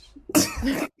damage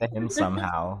to him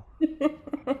somehow.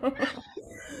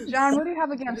 John, what do you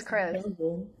have against This is Chris?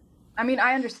 terrible. I mean,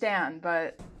 I understand,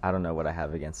 but I don't know what I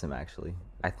have against him actually.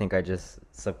 I think I just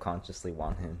subconsciously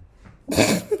want him.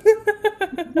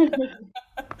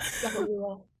 so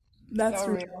real, That's so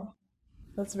real. real.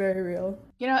 That's very real.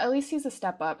 You know, at least he's a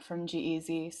step up from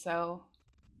G-Eazy, so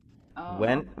um,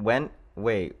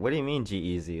 Wait, what do you mean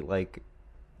G-Eazy? Like,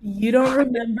 You don't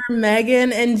remember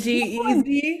Megan and G-Eazy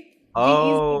G-Eazy?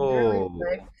 literally oh,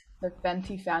 ripped the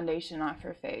Fenty foundation off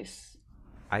her face.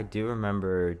 I do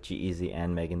remember G-Eazy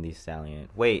and Megan Thee Stallion.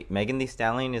 Wait, Megan Thee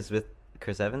Stallion is with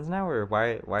Chris Evans now, or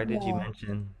why did you Yeah.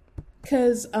 mention?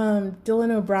 Because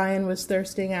Dylan O'Brien was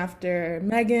thirsting after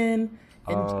Megan,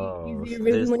 and Oh, G-Eazy so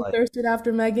there's originally like thirsted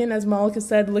after Megan, as Malika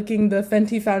said, licking the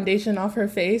Fenty foundation off her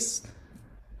face.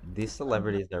 these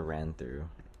celebrities that ran through.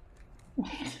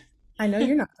 I know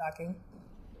you're not talking.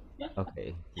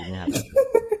 Okay, you didn't have to.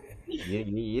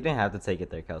 You didn't have to take it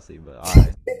there, Kelsey. But all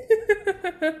right.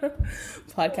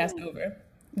 Podcast over.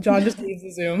 John just leaves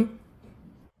the Zoom.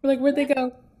 We're like, where'd they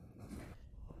go?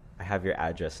 I have your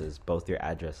addresses, both your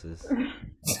addresses.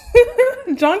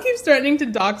 John keeps threatening to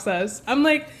dox us. I'm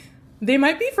like, they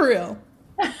might be for real.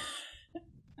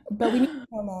 But we need to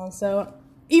come on. So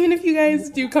even if you guys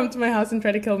do come to my house and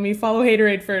try to kill me, follow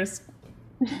Haterade first.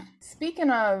 Speaking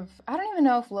of, I don't even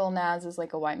know if Lil Nas is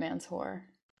like a white man's whore,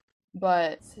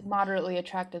 but moderately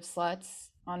attractive sluts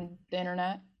on the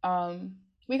internet.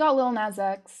 We got Lil Nas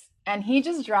X, and he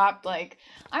just dropped like,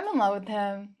 I'm in love with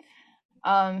him.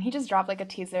 He just dropped like a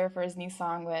teaser for his new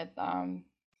song with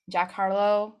Jack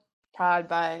Harlow, prod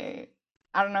by,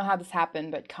 I don't know how this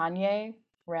happened, but Kanye,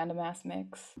 random ass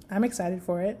mix. I'm excited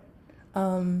for it.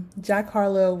 Jack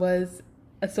Harlow was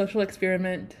a social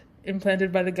experiment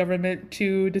implanted by the government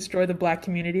to destroy the black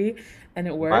community, and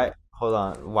it Why? worked. Hold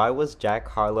on. Why was Jack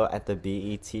Harlow at the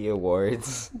BET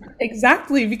Awards?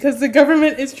 Exactly, because the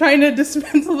government is trying to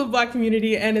dismantle the black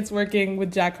community, and it's working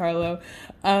with Jack Harlow.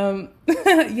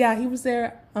 Yeah, he was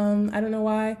there. I don't know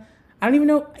why. I don't even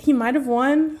know. He might have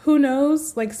won. Who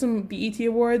knows? Like some BET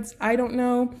awards. I don't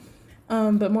know.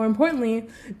 But more importantly,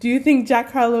 do you think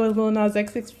Jack Harlow and Lil Nas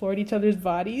X explored each other's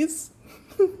bodies?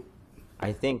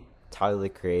 I think Tyler the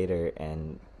Creator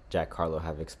and Jack Harlow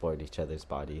have explored each other's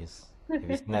bodies. Have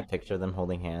you seen that picture of them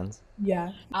holding hands?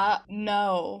 Yeah.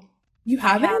 No, You I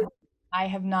have, haven't? I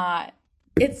have not.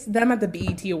 It's them at the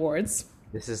BET Awards.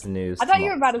 This is news I to thought you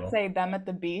were about to Malta. say them at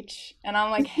the beach, and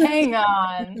I'm like, hang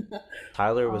on.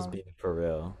 Tyler was Um, being for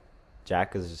real.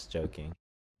 Jack is just joking.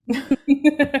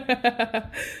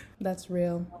 That's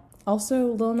real. Also,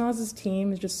 Lil Nas's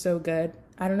team is just so good.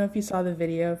 I don't know if you saw the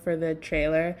video for the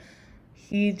trailer.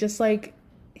 He just like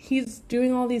he's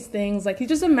doing all these things. Like he's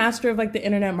just a master of like the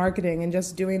internet marketing and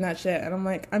just doing that shit. And I'm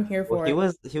like, I'm here Well, for he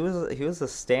it. was a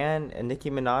stan and Nicki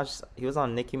Minaj. He was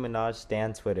on Nicki Minaj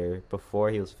stan Twitter before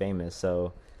he was famous.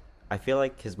 So I feel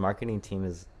like his marketing team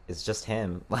is just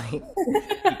him. Like he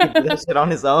can do that shit on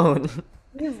his own.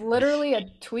 He's literally a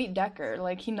tweet decker.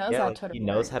 Like he knows Yeah, how like Twitter he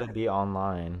knows works. how to be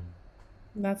online.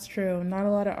 That's true. Not a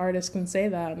lot of artists can say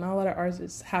that. Not a lot of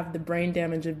artists have the brain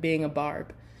damage of being a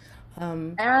barb.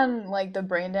 Um, And like the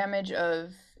brain damage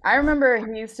of I remember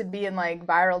he used to be in like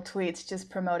viral tweets just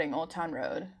promoting Old Town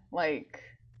Road. Like,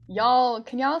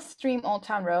 can y'all stream Old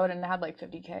Town Road? And it had like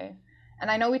 50K.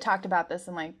 And I know we talked about this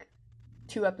in like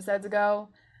 2 episodes ago,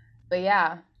 but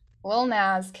yeah, Lil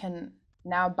Nas can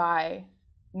now buy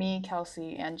me,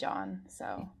 Kelsey, and John.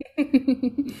 So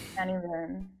can't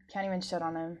even shit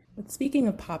on him. But speaking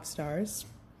of pop stars,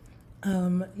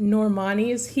 Normani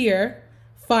is here.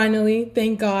 Finally,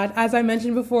 thank God. As I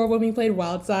mentioned before when we played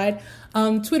Wildside,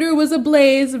 Twitter was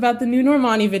ablaze about the new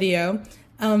Normani video.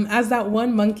 As that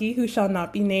one monkey who shall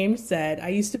not be named said, I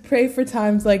used to pray for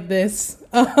times like this.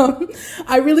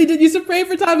 I really did used to pray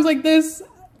for times like this.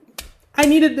 I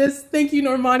needed this. Thank you,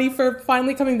 Normani, for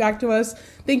finally coming back to us.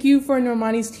 Thank you for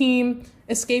Normani's team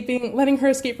letting her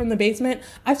escape from the basement.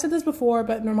 I've said this before,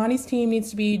 but Normani's team needs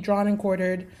to be drawn and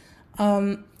quartered,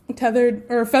 tethered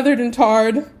or feathered and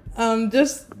tarred.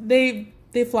 They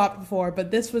flopped before, but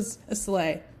this was a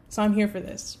slay. So I'm here for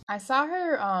this. I saw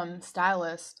her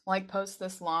stylist like post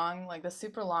this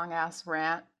super long ass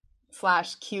rant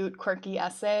 / cute quirky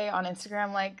essay on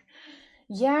Instagram, like,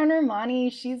 yeah, Normani,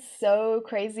 she's so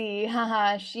crazy.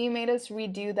 Haha, she made us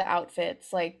redo the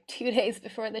outfits like 2 days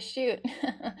before the shoot.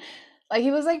 Like,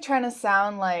 he was like trying to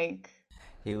sound like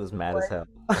He was mad as hell.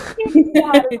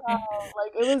 like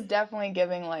it was definitely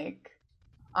giving like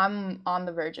I'm on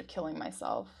the verge of killing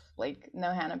myself. Like,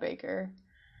 no Hannah Baker.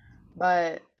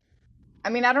 But I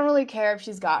mean, I don't really care if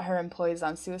she's got her employees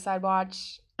on suicide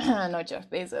watch. No Jeff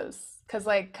Bezos. Because,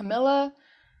 like, Camilla,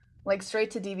 like,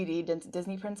 straight to DVD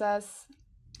Disney princess,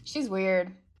 she's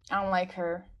weird. I don't like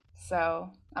her.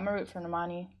 So I'm a root for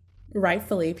Normani.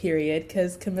 Rightfully, period,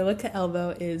 because Camila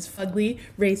Cabello is fugly,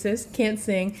 racist, can't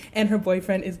sing, and her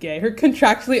boyfriend is gay. Her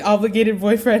contractually obligated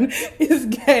boyfriend is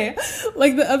gay.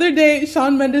 Like the other day,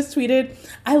 Shawn Mendes tweeted,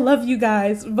 I love you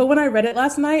guys, but when I read it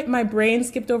last night, my brain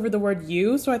skipped over the word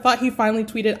you, so I thought he finally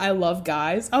tweeted, I love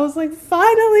guys. I was like,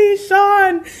 finally,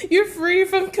 Shawn, you're free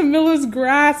from Camilla's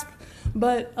grasp.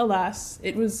 But alas,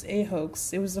 it was a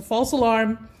hoax. It was a false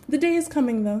alarm. The day is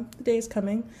coming, though. The day is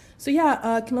coming. So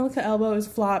yeah, Camila Cabello is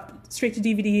flopped, straight to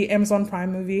DVD, Amazon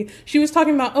Prime movie. She was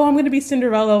talking about, oh, I'm going to be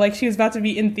Cinderella, like she was about to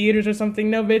be in theaters or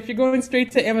something. No, bitch, you're going straight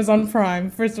to Amazon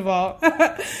Prime, first of all.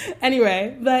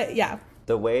 Anyway, but yeah.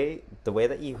 The way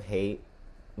that you hate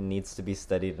needs to be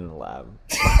studied in the lab.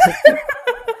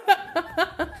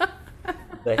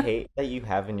 The hate that you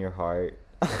have in your heart.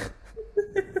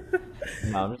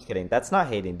 No, I'm just kidding. That's not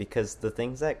hating, because the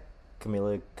things that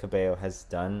Camila Cabello has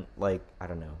done, like, I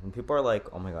don't know, when people are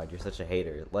like, oh my god, you're such a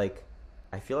hater, like,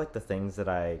 I feel like the things that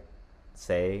I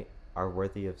say are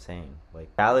worthy of saying,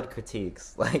 like, valid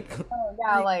critiques, like. Oh,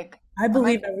 yeah, like, I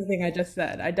believe everything I just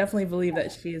said. I definitely believe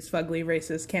that she is fugly,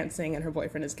 racist, can't sing, and her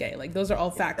boyfriend is gay. Like, those are all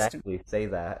facts. Exactly, to say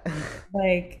that.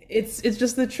 Like, it's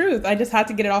just the truth. I just had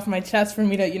to get it off my chest for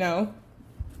me to,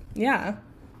 yeah.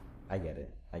 I get it.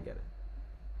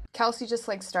 Kelsey just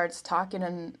like starts talking,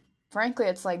 and frankly,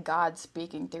 it's like God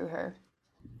speaking through her.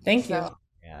 Thank you.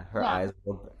 Yeah, her eyes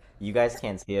rolled, you guys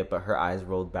can't see it, but her eyes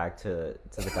rolled back to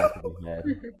the back of her head.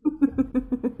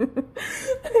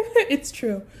 It's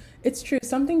true. It's true.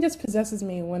 Something just possesses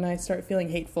me when I start feeling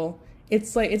hateful.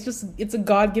 It's like it's a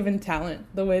God-given talent,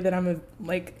 the way that I'm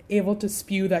like able to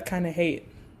spew that kind of hate.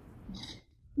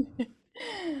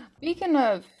 Speaking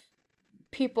of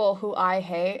people who I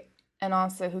hate and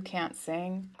also who can't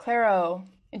sing, Claro,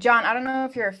 John, I don't know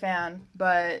if you're a fan,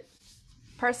 but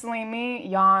personally, me,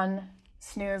 yawn,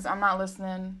 snooze, I'm not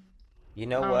listening. You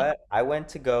know what? I went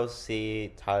to go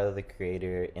see Tyler, the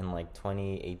Creator, in like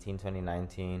 2018,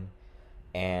 2019,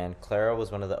 and Clara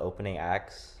was one of the opening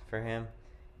acts for him,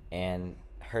 and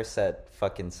her set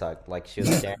fucking sucked. Like, she was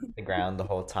staring at the ground the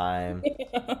whole time.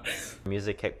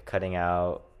 Music kept cutting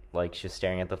out. Like, she was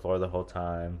staring at the floor the whole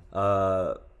time.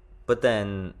 But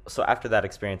then, so after that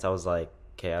experience, I was like,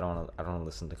 okay, I don't want to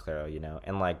listen to Claro,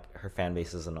 and like her fan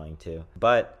base is annoying too.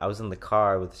 But I was in the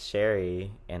car with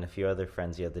Sherry and a few other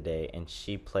friends the other day, and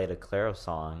she played a Claro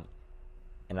song,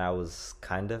 and I was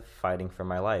kind of fighting for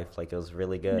my life. Like, it was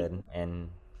really good and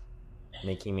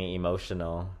making me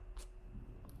emotional.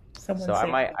 So I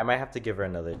might have to give her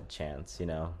another chance.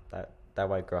 That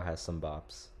white girl has some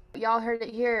bops. Y'all heard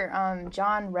it here.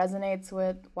 John resonates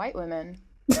with white women.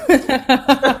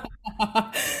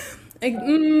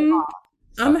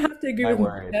 I'm gonna have to agree with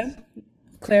Malika.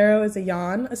 Claro is a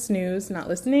yawn, a snooze, not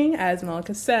listening, as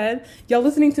Malika said. Y'all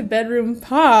listening to Bedroom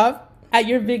Pop at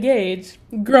your big age.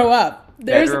 Grow up.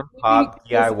 Bedroom Pop,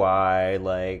 DIY,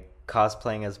 like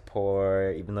cosplaying as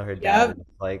poor, even though her dad is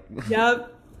like.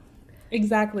 Yep.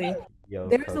 Exactly. Yo,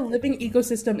 There's a living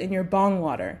ecosystem in your bong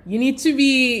water. You need to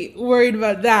be worried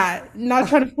about that. Not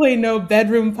trying to play no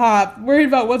bedroom pop. Worried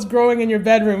about what's growing in your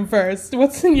bedroom first.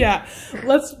 Let's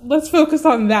focus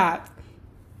on that.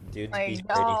 dudes Like, be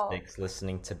no. 36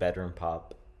 listening to bedroom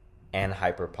pop and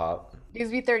hyper pop.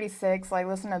 Dudes be 36, like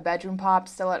listen to bedroom pop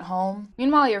still at home.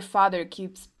 Meanwhile, your father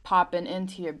keeps popping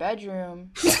into your bedroom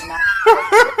and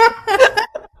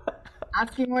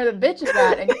asking where the bitch is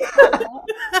at, and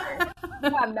you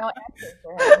have no answer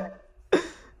for him.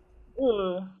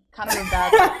 Ooh, kind of a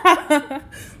bad.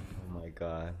 Oh my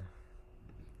god.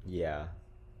 Yeah.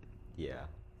 Yeah.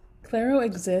 Claro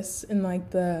exists in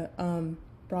like the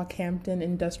Brockhampton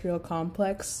industrial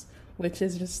complex, which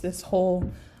is just this whole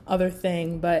other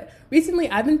thing. But recently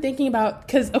I've been thinking about,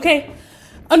 because, okay,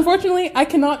 unfortunately I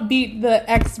cannot beat the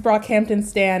ex-Brockhampton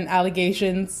stan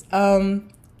allegations.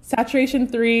 Saturation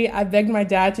 3, I begged my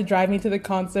dad to drive me to the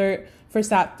concert for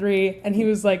Sat 3, and he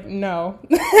was like, no.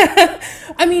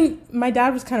 I mean, my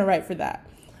dad was kind of right for that.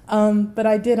 But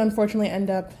I did unfortunately end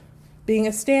up being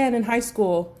a stan in high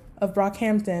school of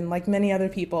Brockhampton, like many other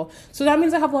people. So that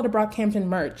means I have a lot of Brockhampton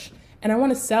merch, and I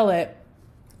want to sell it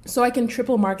so I can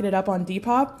triple market it up on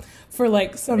Depop for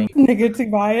like some nigga to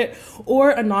buy it,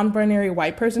 or a non-binary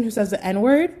white person who says the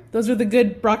N-word. Those are the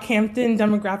good Brockhampton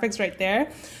demographics right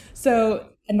there. So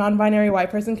a non-binary white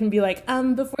person can be like,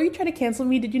 before you try to cancel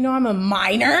me, did you know I'm a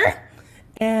minor?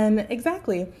 And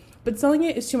exactly. But selling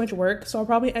it is too much work, so I'll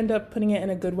probably end up putting it in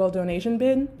a Goodwill donation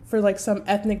bin for like some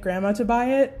ethnic grandma to buy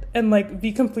it and like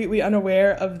be completely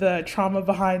unaware of the trauma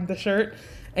behind the shirt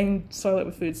and soil it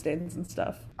with food stains and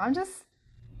stuff.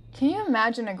 Can you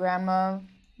imagine a grandma,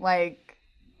 like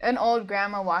an old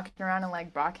grandma walking around in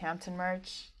like Brockhampton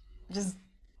merch, just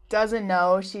doesn't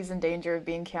know she's in danger of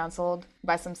being canceled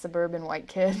by some suburban white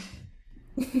kid?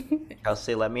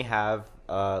 Kelsey, let me have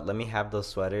those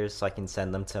sweaters so I can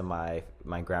send them to my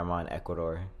grandma in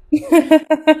Ecuador.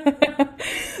 I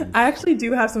actually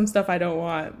do have some stuff I don't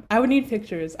want. I would need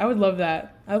pictures. I would love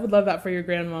that. I would love that for your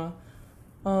grandma.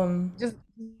 Just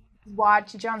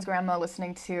watch John's grandma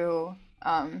listening to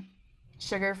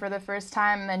Sugar for the first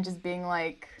time and then just being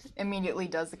like, immediately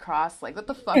does the cross. Like, what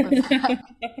the fuck was that?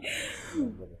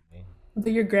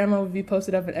 But your grandma would be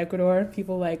posted up in Ecuador.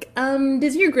 People like,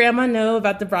 does your grandma know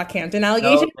about the Brockhampton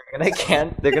allegation? No,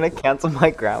 they're gonna cancel my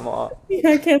grandma.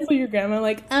 Yeah, cancel your grandma.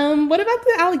 Like, what about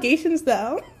the allegations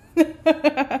though?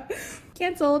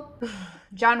 Canceled.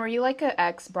 John, were you like an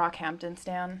ex-Brockhampton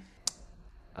stan?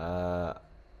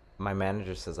 My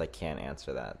manager says I can't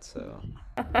answer that, so.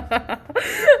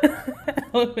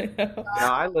 Oh, no. No,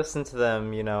 I listen to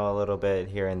them, a little bit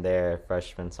here and there,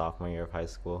 freshman, sophomore year of high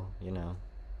school, It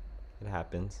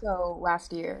happens. So,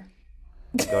 last year.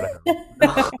 Go to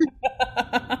hell.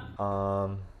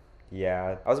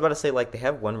 Yeah. I was about to say, like, they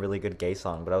have one really good gay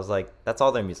song, but I was like, that's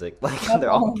all their music. Like,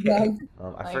 they're all gay.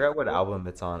 I forgot what album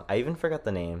it's on. I even forgot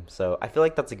the name, so I feel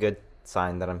like that's a good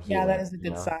sign that I'm healing. Yeah, that is a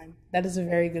good sign. That is a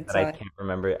very good But sign. I can't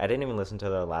remember. I didn't even listen to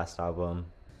their last album.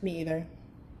 Me either.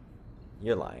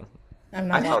 You're lying. I'm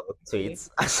not. I saw the tweets.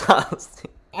 I saw those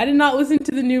tweets. I did not listen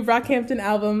to the new Brockhampton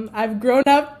album. I've grown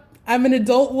up. I'm an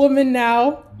adult woman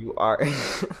now. You are.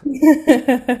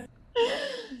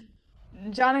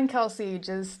 John and Kelsey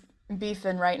just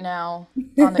beefing right now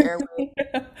on the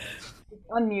airwaves.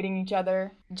 Unmuting each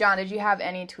other. John, did you have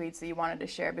any tweets that you wanted to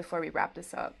share before we wrap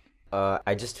this up?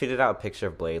 I just tweeted out a picture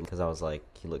of Blade because I was like,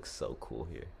 he looks so cool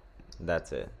here.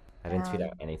 That's it. I didn't tweet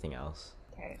out anything else.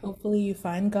 Okay. Hopefully you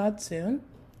find God soon.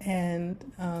 And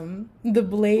the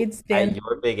Blade stand. At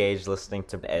your big age, listening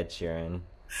to Ed Sheeran.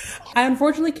 I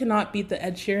unfortunately cannot beat the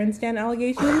Ed Sheeran stan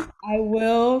allegation.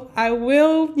 I'll.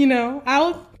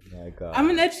 Oh my God. I'm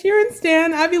an Ed Sheeran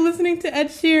stan. I be listening to Ed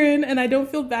Sheeran, and I don't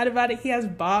feel bad about it. He has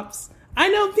bops. I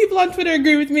know people on Twitter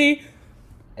agree with me.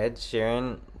 Ed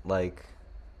Sheeran, like,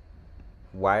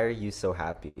 why are you so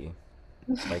happy?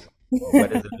 Like,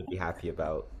 what is it to be happy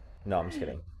about? No, I'm just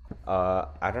kidding.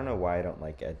 I don't know why I don't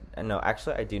like Ed. No,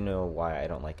 actually, I do know why I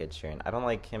don't like Ed Sheeran. I don't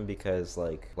like him because,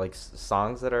 like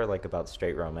songs that are, like, about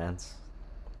straight romance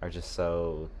are just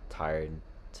so tired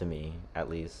to me, at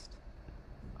least.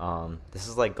 This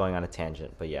is, like, going on a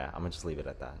tangent, but yeah, I'm gonna just leave it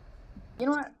at that. You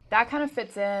know what? That kind of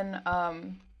fits in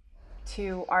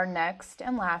to our next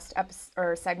and last episode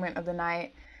or segment of the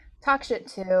night, Talk Shit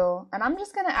 2. And I'm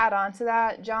just gonna add on to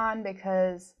that, John,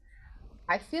 because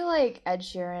I feel like Ed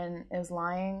Sheeran is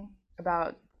lying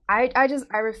about. I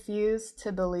refuse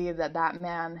to believe that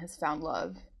man has found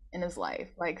love in his life.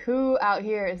 Like, who out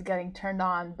here is getting turned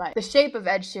on by the shape of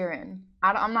Ed Sheeran?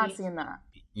 I'm not seeing that.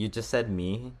 You just said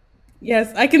me?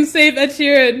 Yes, I can save Ed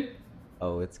Sheeran.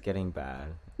 Oh, it's getting bad.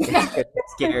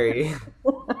 It's scary.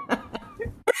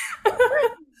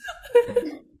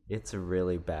 It's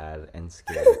really bad and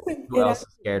scary. Who It else is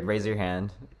actually scared? Raise your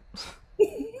hand.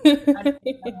 I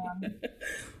think is.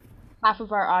 half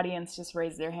of our audience just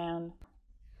raised their hand.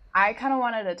 I kind of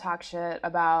wanted to talk shit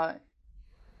about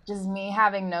just me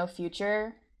having no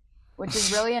future, which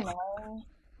is really annoying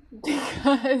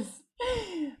because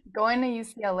going to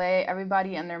UCLA,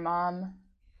 everybody and their mom,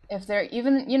 if they're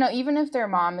even, even if their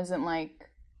mom isn't like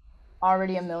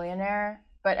already a millionaire,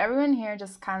 but everyone here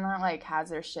just kind of like has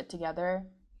their shit together,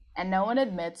 and no one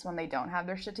admits when they don't have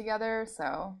their shit together.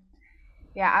 So,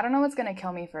 yeah, I don't know what's gonna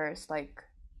kill me first, like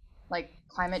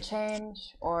climate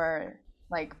change or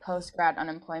like post grad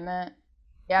unemployment.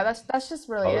 Yeah, that's just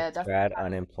really it. Post grad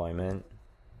unemployment.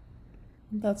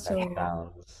 That's so That real.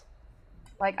 sounds.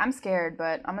 Like, I'm scared,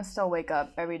 but I'm gonna still wake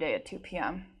up every day at 2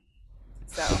 p.m.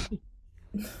 So,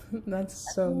 That's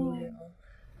so real.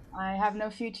 I have no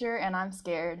future and I'm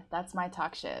scared. That's my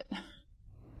talk shit.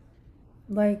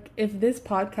 Like, if this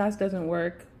podcast doesn't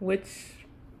work, which,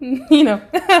 you know,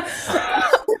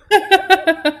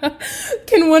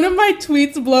 can one of my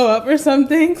tweets blow up or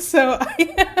something? So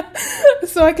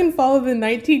I can follow the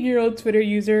 19-year-old Twitter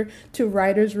user to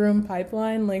Writer's Room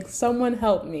Pipeline. Like, someone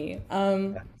help me.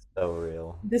 That's so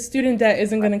real. The student debt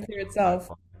isn't I gonna think clear it's my itself.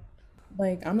 fault.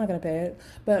 Like, I'm not gonna pay it.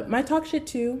 But my talk shit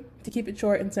too, to keep it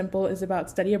short and simple, is about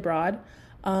study abroad.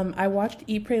 I watched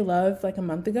Eat, Pray, Love like a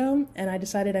month ago, and I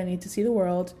decided I need to see the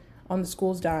world on the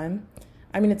school's dime.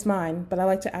 I mean, it's mine, but I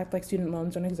like to act like student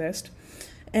loans don't exist.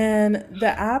 And the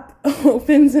app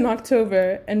opens in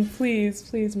October, and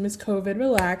please, Miss COVID,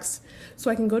 relax, so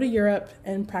I can go to Europe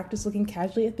and practice looking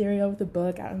casually ethereal with a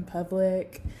book out in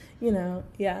public.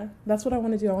 Yeah, that's what I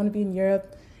want to do. I want to be in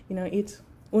Europe, eat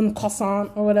un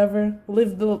croissant or whatever,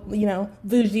 live the,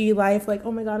 bougie life, like,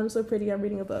 oh my God, I'm so pretty, I'm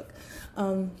reading a book.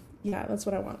 Yeah, that's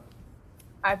what I want.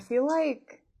 I feel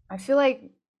like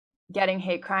getting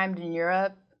hate crimed in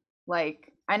Europe,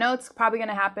 like I know it's probably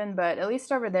gonna happen, but at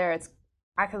least over there it's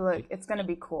gonna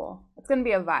be cool. It's gonna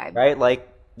be a vibe. Right? Like,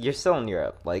 you're still in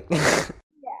Europe. Like,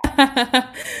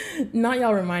 Not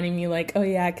y'all reminding me like, oh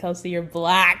yeah, Kelsey, you're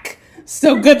black.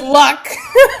 So good luck.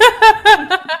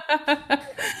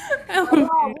 Oh,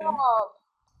 well,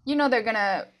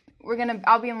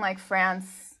 I'll be in like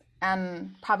France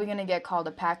and probably gonna get called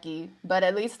a packy, but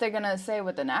at least they're gonna say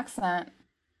with an accent.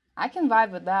 I can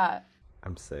vibe with that.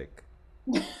 I'm sick.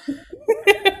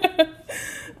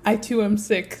 I too am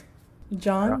sick.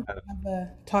 I John, don't have, you have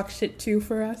a talk shit too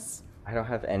for us? I don't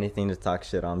have anything to talk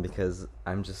shit on because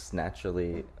I'm just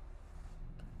naturally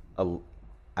a,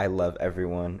 I love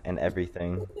everyone and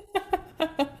everything.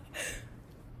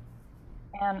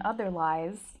 And other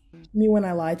lies. Me when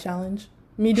I lie challenge.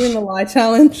 Me doing the lie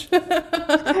challenge.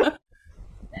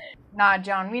 Nah,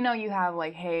 John, we know you have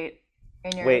like hate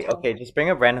in your Wait, internal. okay, just bring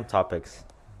up random topics.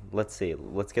 Let's see.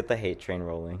 Let's get the hate train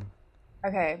rolling.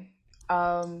 Okay.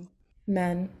 Um,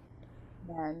 Men.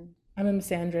 then I'm a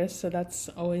misandrist, so that's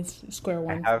always square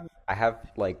I one. have I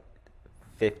have like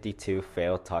 52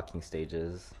 failed talking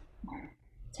stages.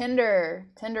 Tinder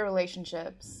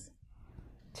relationships.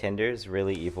 Tinder's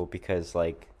really evil because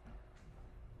like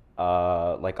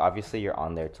obviously you're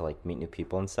on there to like meet new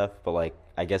people and stuff, but like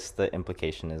I guess the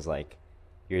implication is like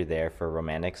you're there for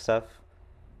romantic stuff,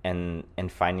 and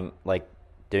finding like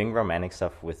doing romantic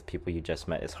stuff with people you just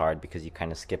met is hard because you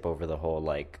kind of skip over the whole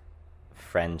like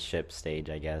friendship stage,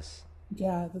 I guess.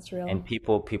 Yeah, that's real. And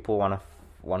people want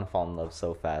to fall in love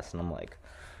so fast, and I'm like,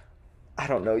 I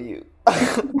don't know you.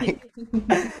 Like,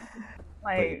 but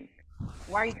Like,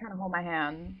 why are you trying to hold my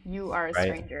hand? You are a right,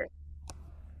 stranger.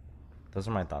 those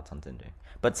are my thoughts on Tinder.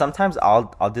 But sometimes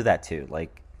I'll do that too.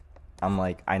 Like I'm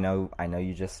like, I know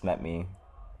you just met me,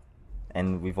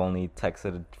 and we've only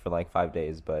texted for like 5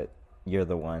 days, but you're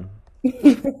the one.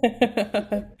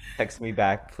 Text me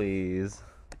back, please.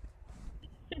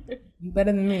 You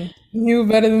better than me. You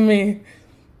better than me.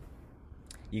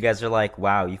 You guys are like,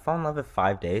 wow, you fall in love in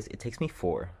 5 days? It takes me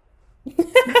 4.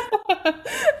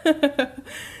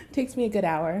 Takes me a good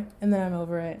hour, and then I'm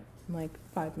over it in like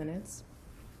 5 minutes.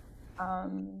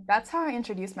 That's how I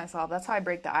introduce myself. That's how I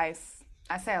break the ice.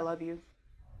 I say I love you.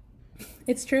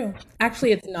 It's true.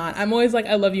 Actually, it's not. I'm always like,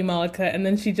 I love you, Malika, and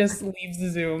then she just leaves the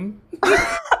Zoom.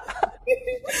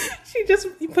 She just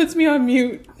puts me on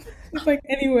mute. She's like,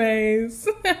 anyways.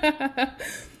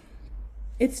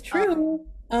 It's Um,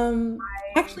 true.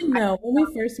 Actually, I no. When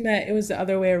we first met, it was the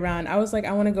other way around. I was like,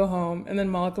 I want to go home, and then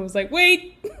Malika was like,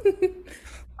 wait.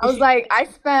 I was like, I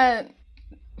spent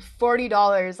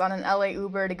 $40 on an LA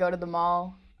Uber to go to the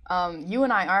mall. You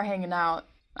and I are hanging out.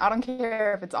 I don't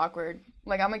care if it's awkward.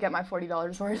 Like, I'm gonna get my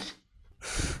 $40 worth.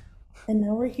 And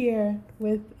now we're here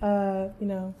with, a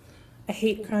a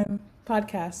hate crime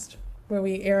podcast where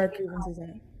we air our grievances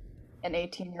in. An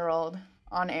 18-year-old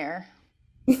on air.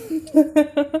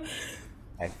 I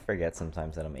forget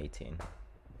sometimes that I'm 18.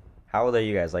 How old are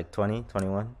you guys? Like 20,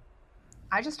 21?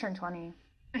 I just turned 20.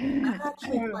 I'm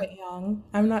actually quite young.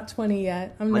 I'm not 20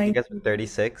 yet. I'm Like you 19. guys are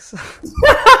 36?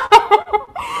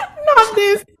 Not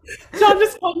this. John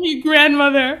just called me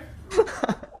grandmother.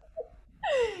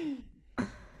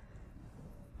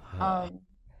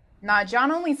 Nah,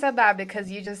 John only said that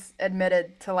because you just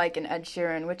admitted to like an Ed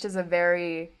Sheeran, which is a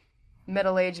very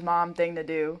middle-aged mom thing to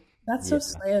do. That's so Yeah.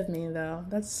 slay of me, though.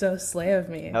 That's so slay of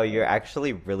me. No, you're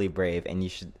actually really brave, and you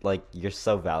should like you're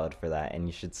so valid for that, and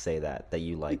you should say that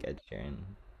you like Ed Sheeran.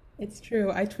 It's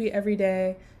true. I tweet every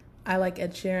day. I like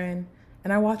Ed Sheeran,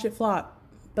 and I watch it flop.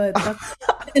 But that's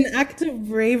an act of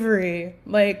bravery.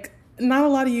 Like, not a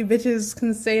lot of you bitches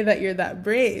can say that you're that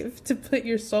brave to put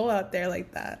your soul out there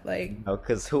like that. Like, No,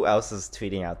 because who else is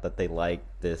tweeting out that they like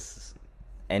this?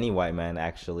 Any white man,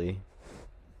 actually.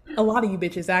 a lot of you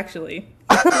bitches, actually.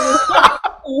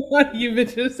 A lot of you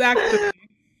bitches, actually.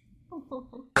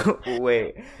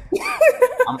 Wait,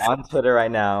 I'm on Twitter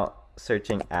right now,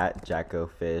 searching at Jacho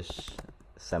Fish,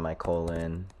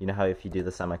 semicolon. You know how if you do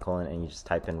the semicolon and you just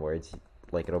type in words,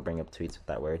 like it'll bring up tweets with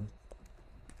that word?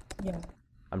 Yeah.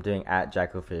 I'm doing at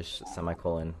Jacho Fish,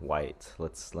 semicolon, white.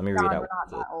 Let me read John, out. we're not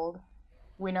that old.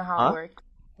 We know how Huh? it works.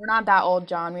 We're not that old,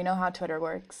 John. We know how Twitter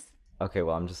works. Okay,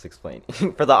 well, I'm just explaining.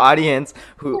 For the audience,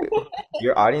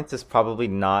 your audience is probably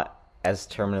not as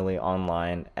terminally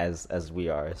online as we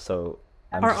are. So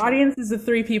Our audience is the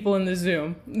 3 people in the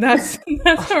Zoom. That's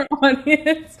our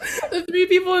audience. The 3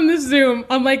 people in the Zoom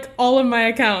on like all of my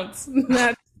accounts.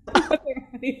 That's our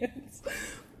audience.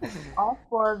 All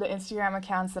 4 of the Instagram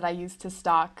accounts that I used to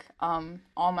stalk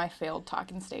all my failed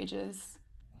talking stages.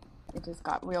 It just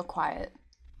got real quiet.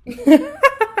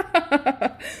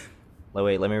 Oh,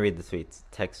 wait, let me read the tweets.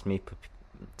 Text me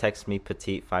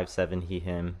petite 57 he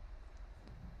him.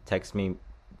 Text me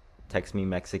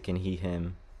Mexican he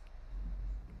him.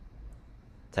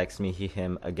 Text me he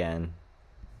him again.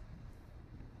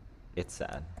 It's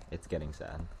sad. It's getting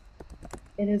sad.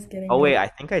 It is getting. Oh wait, I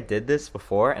think I did this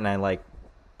before and I like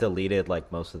deleted like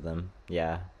most of them.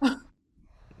 Yeah.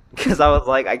 Because I was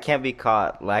like, I can't be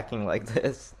caught lacking like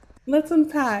this. Let's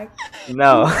unpack.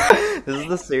 No. This is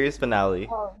the series finale.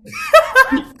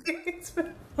 It's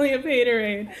been only a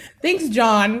Haterade. Thanks,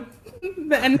 John.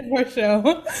 The end of our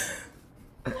show.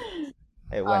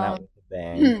 It went out with a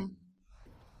bang.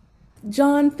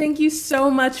 John, thank you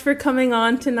so much for coming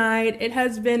on tonight. It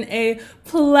has been a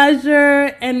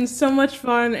pleasure and so much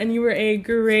fun, and you were a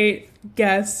great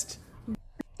guest.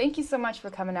 Thank you so much for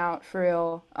coming out, for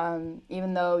real.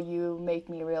 Even though you make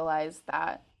me realize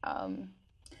that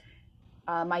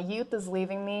my youth is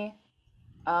leaving me.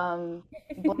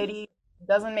 Blady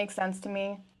doesn't make sense to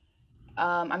me.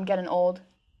 I'm getting old,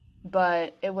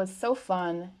 but it was so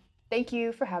fun. Thank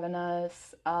you for having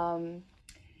us.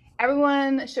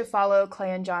 Everyone should follow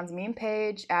Clay and John's meme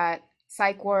page at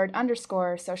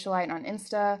psychward_socialite on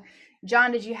Insta.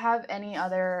 John, did you have any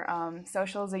other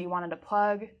socials that you wanted to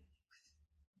plug?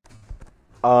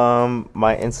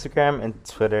 My Instagram and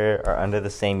Twitter are under the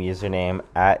same username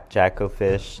at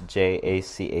JachoFish,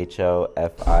 JachoFish.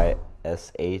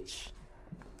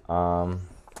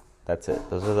 That's it.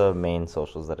 Those are the main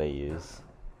socials that I use.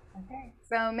 Okay,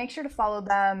 so make sure to follow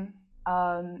them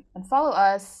and follow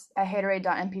us at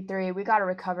haterade.mp3. We got to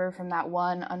recover from that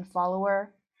one unfollower.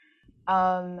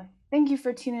 Thank you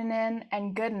for tuning in,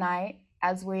 and good night.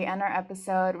 As we end our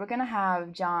episode, we're going to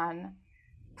have John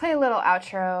play a little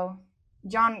outro.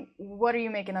 John, what are you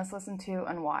making us listen to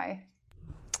and why?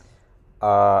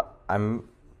 I'm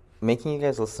making you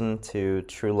guys listen to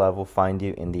True Love Will Find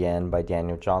You in the End by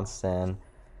Daniel Johnston.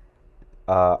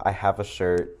 I have a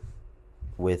shirt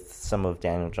with some of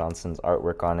Daniel Johnston's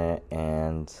artwork on it,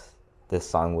 and this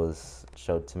song was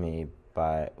showed to me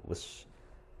a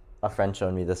friend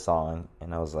showed me this song,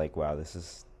 and I was like, wow, this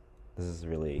is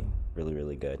really, really,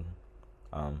 really good.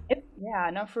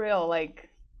 Yeah, no, for real, like,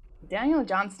 Daniel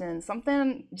Johnston,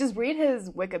 just read his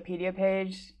Wikipedia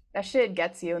page. That shit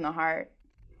gets you in the heart.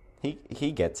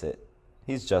 He gets it.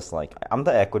 He's just like, I'm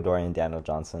the Ecuadorian Daniel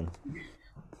Johnston.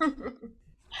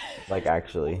 Like,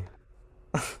 actually.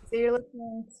 So you're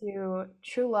listening to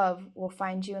True Love Will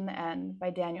Find You in the End by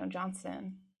Daniel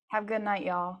Johnston. Have a good night,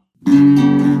 y'all.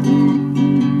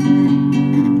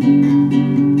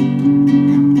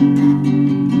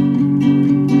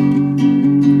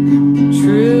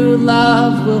 True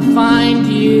love will find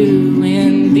you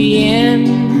in the end.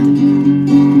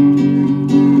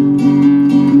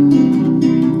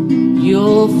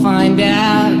 You'll find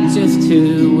out just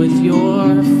who was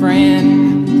your friend.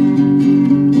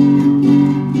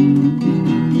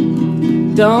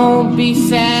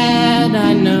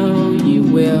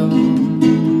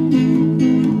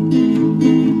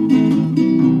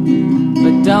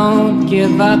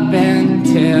 give up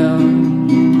until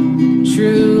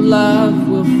true love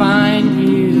will find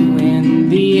you in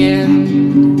the end.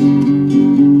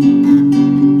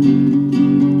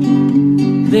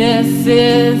 This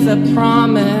is a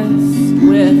promise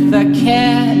with a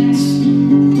catch.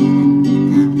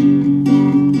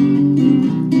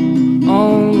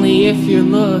 Only if you're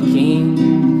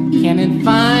looking can it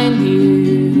find you.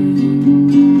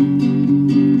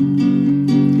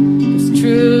 'Cause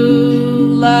true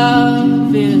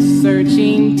love is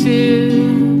searching too.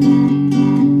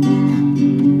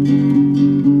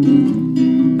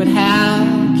 But how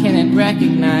can it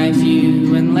recognize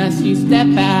you unless you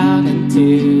step out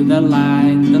into the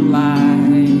light, the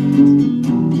light?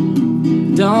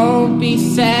 Don't be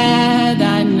sad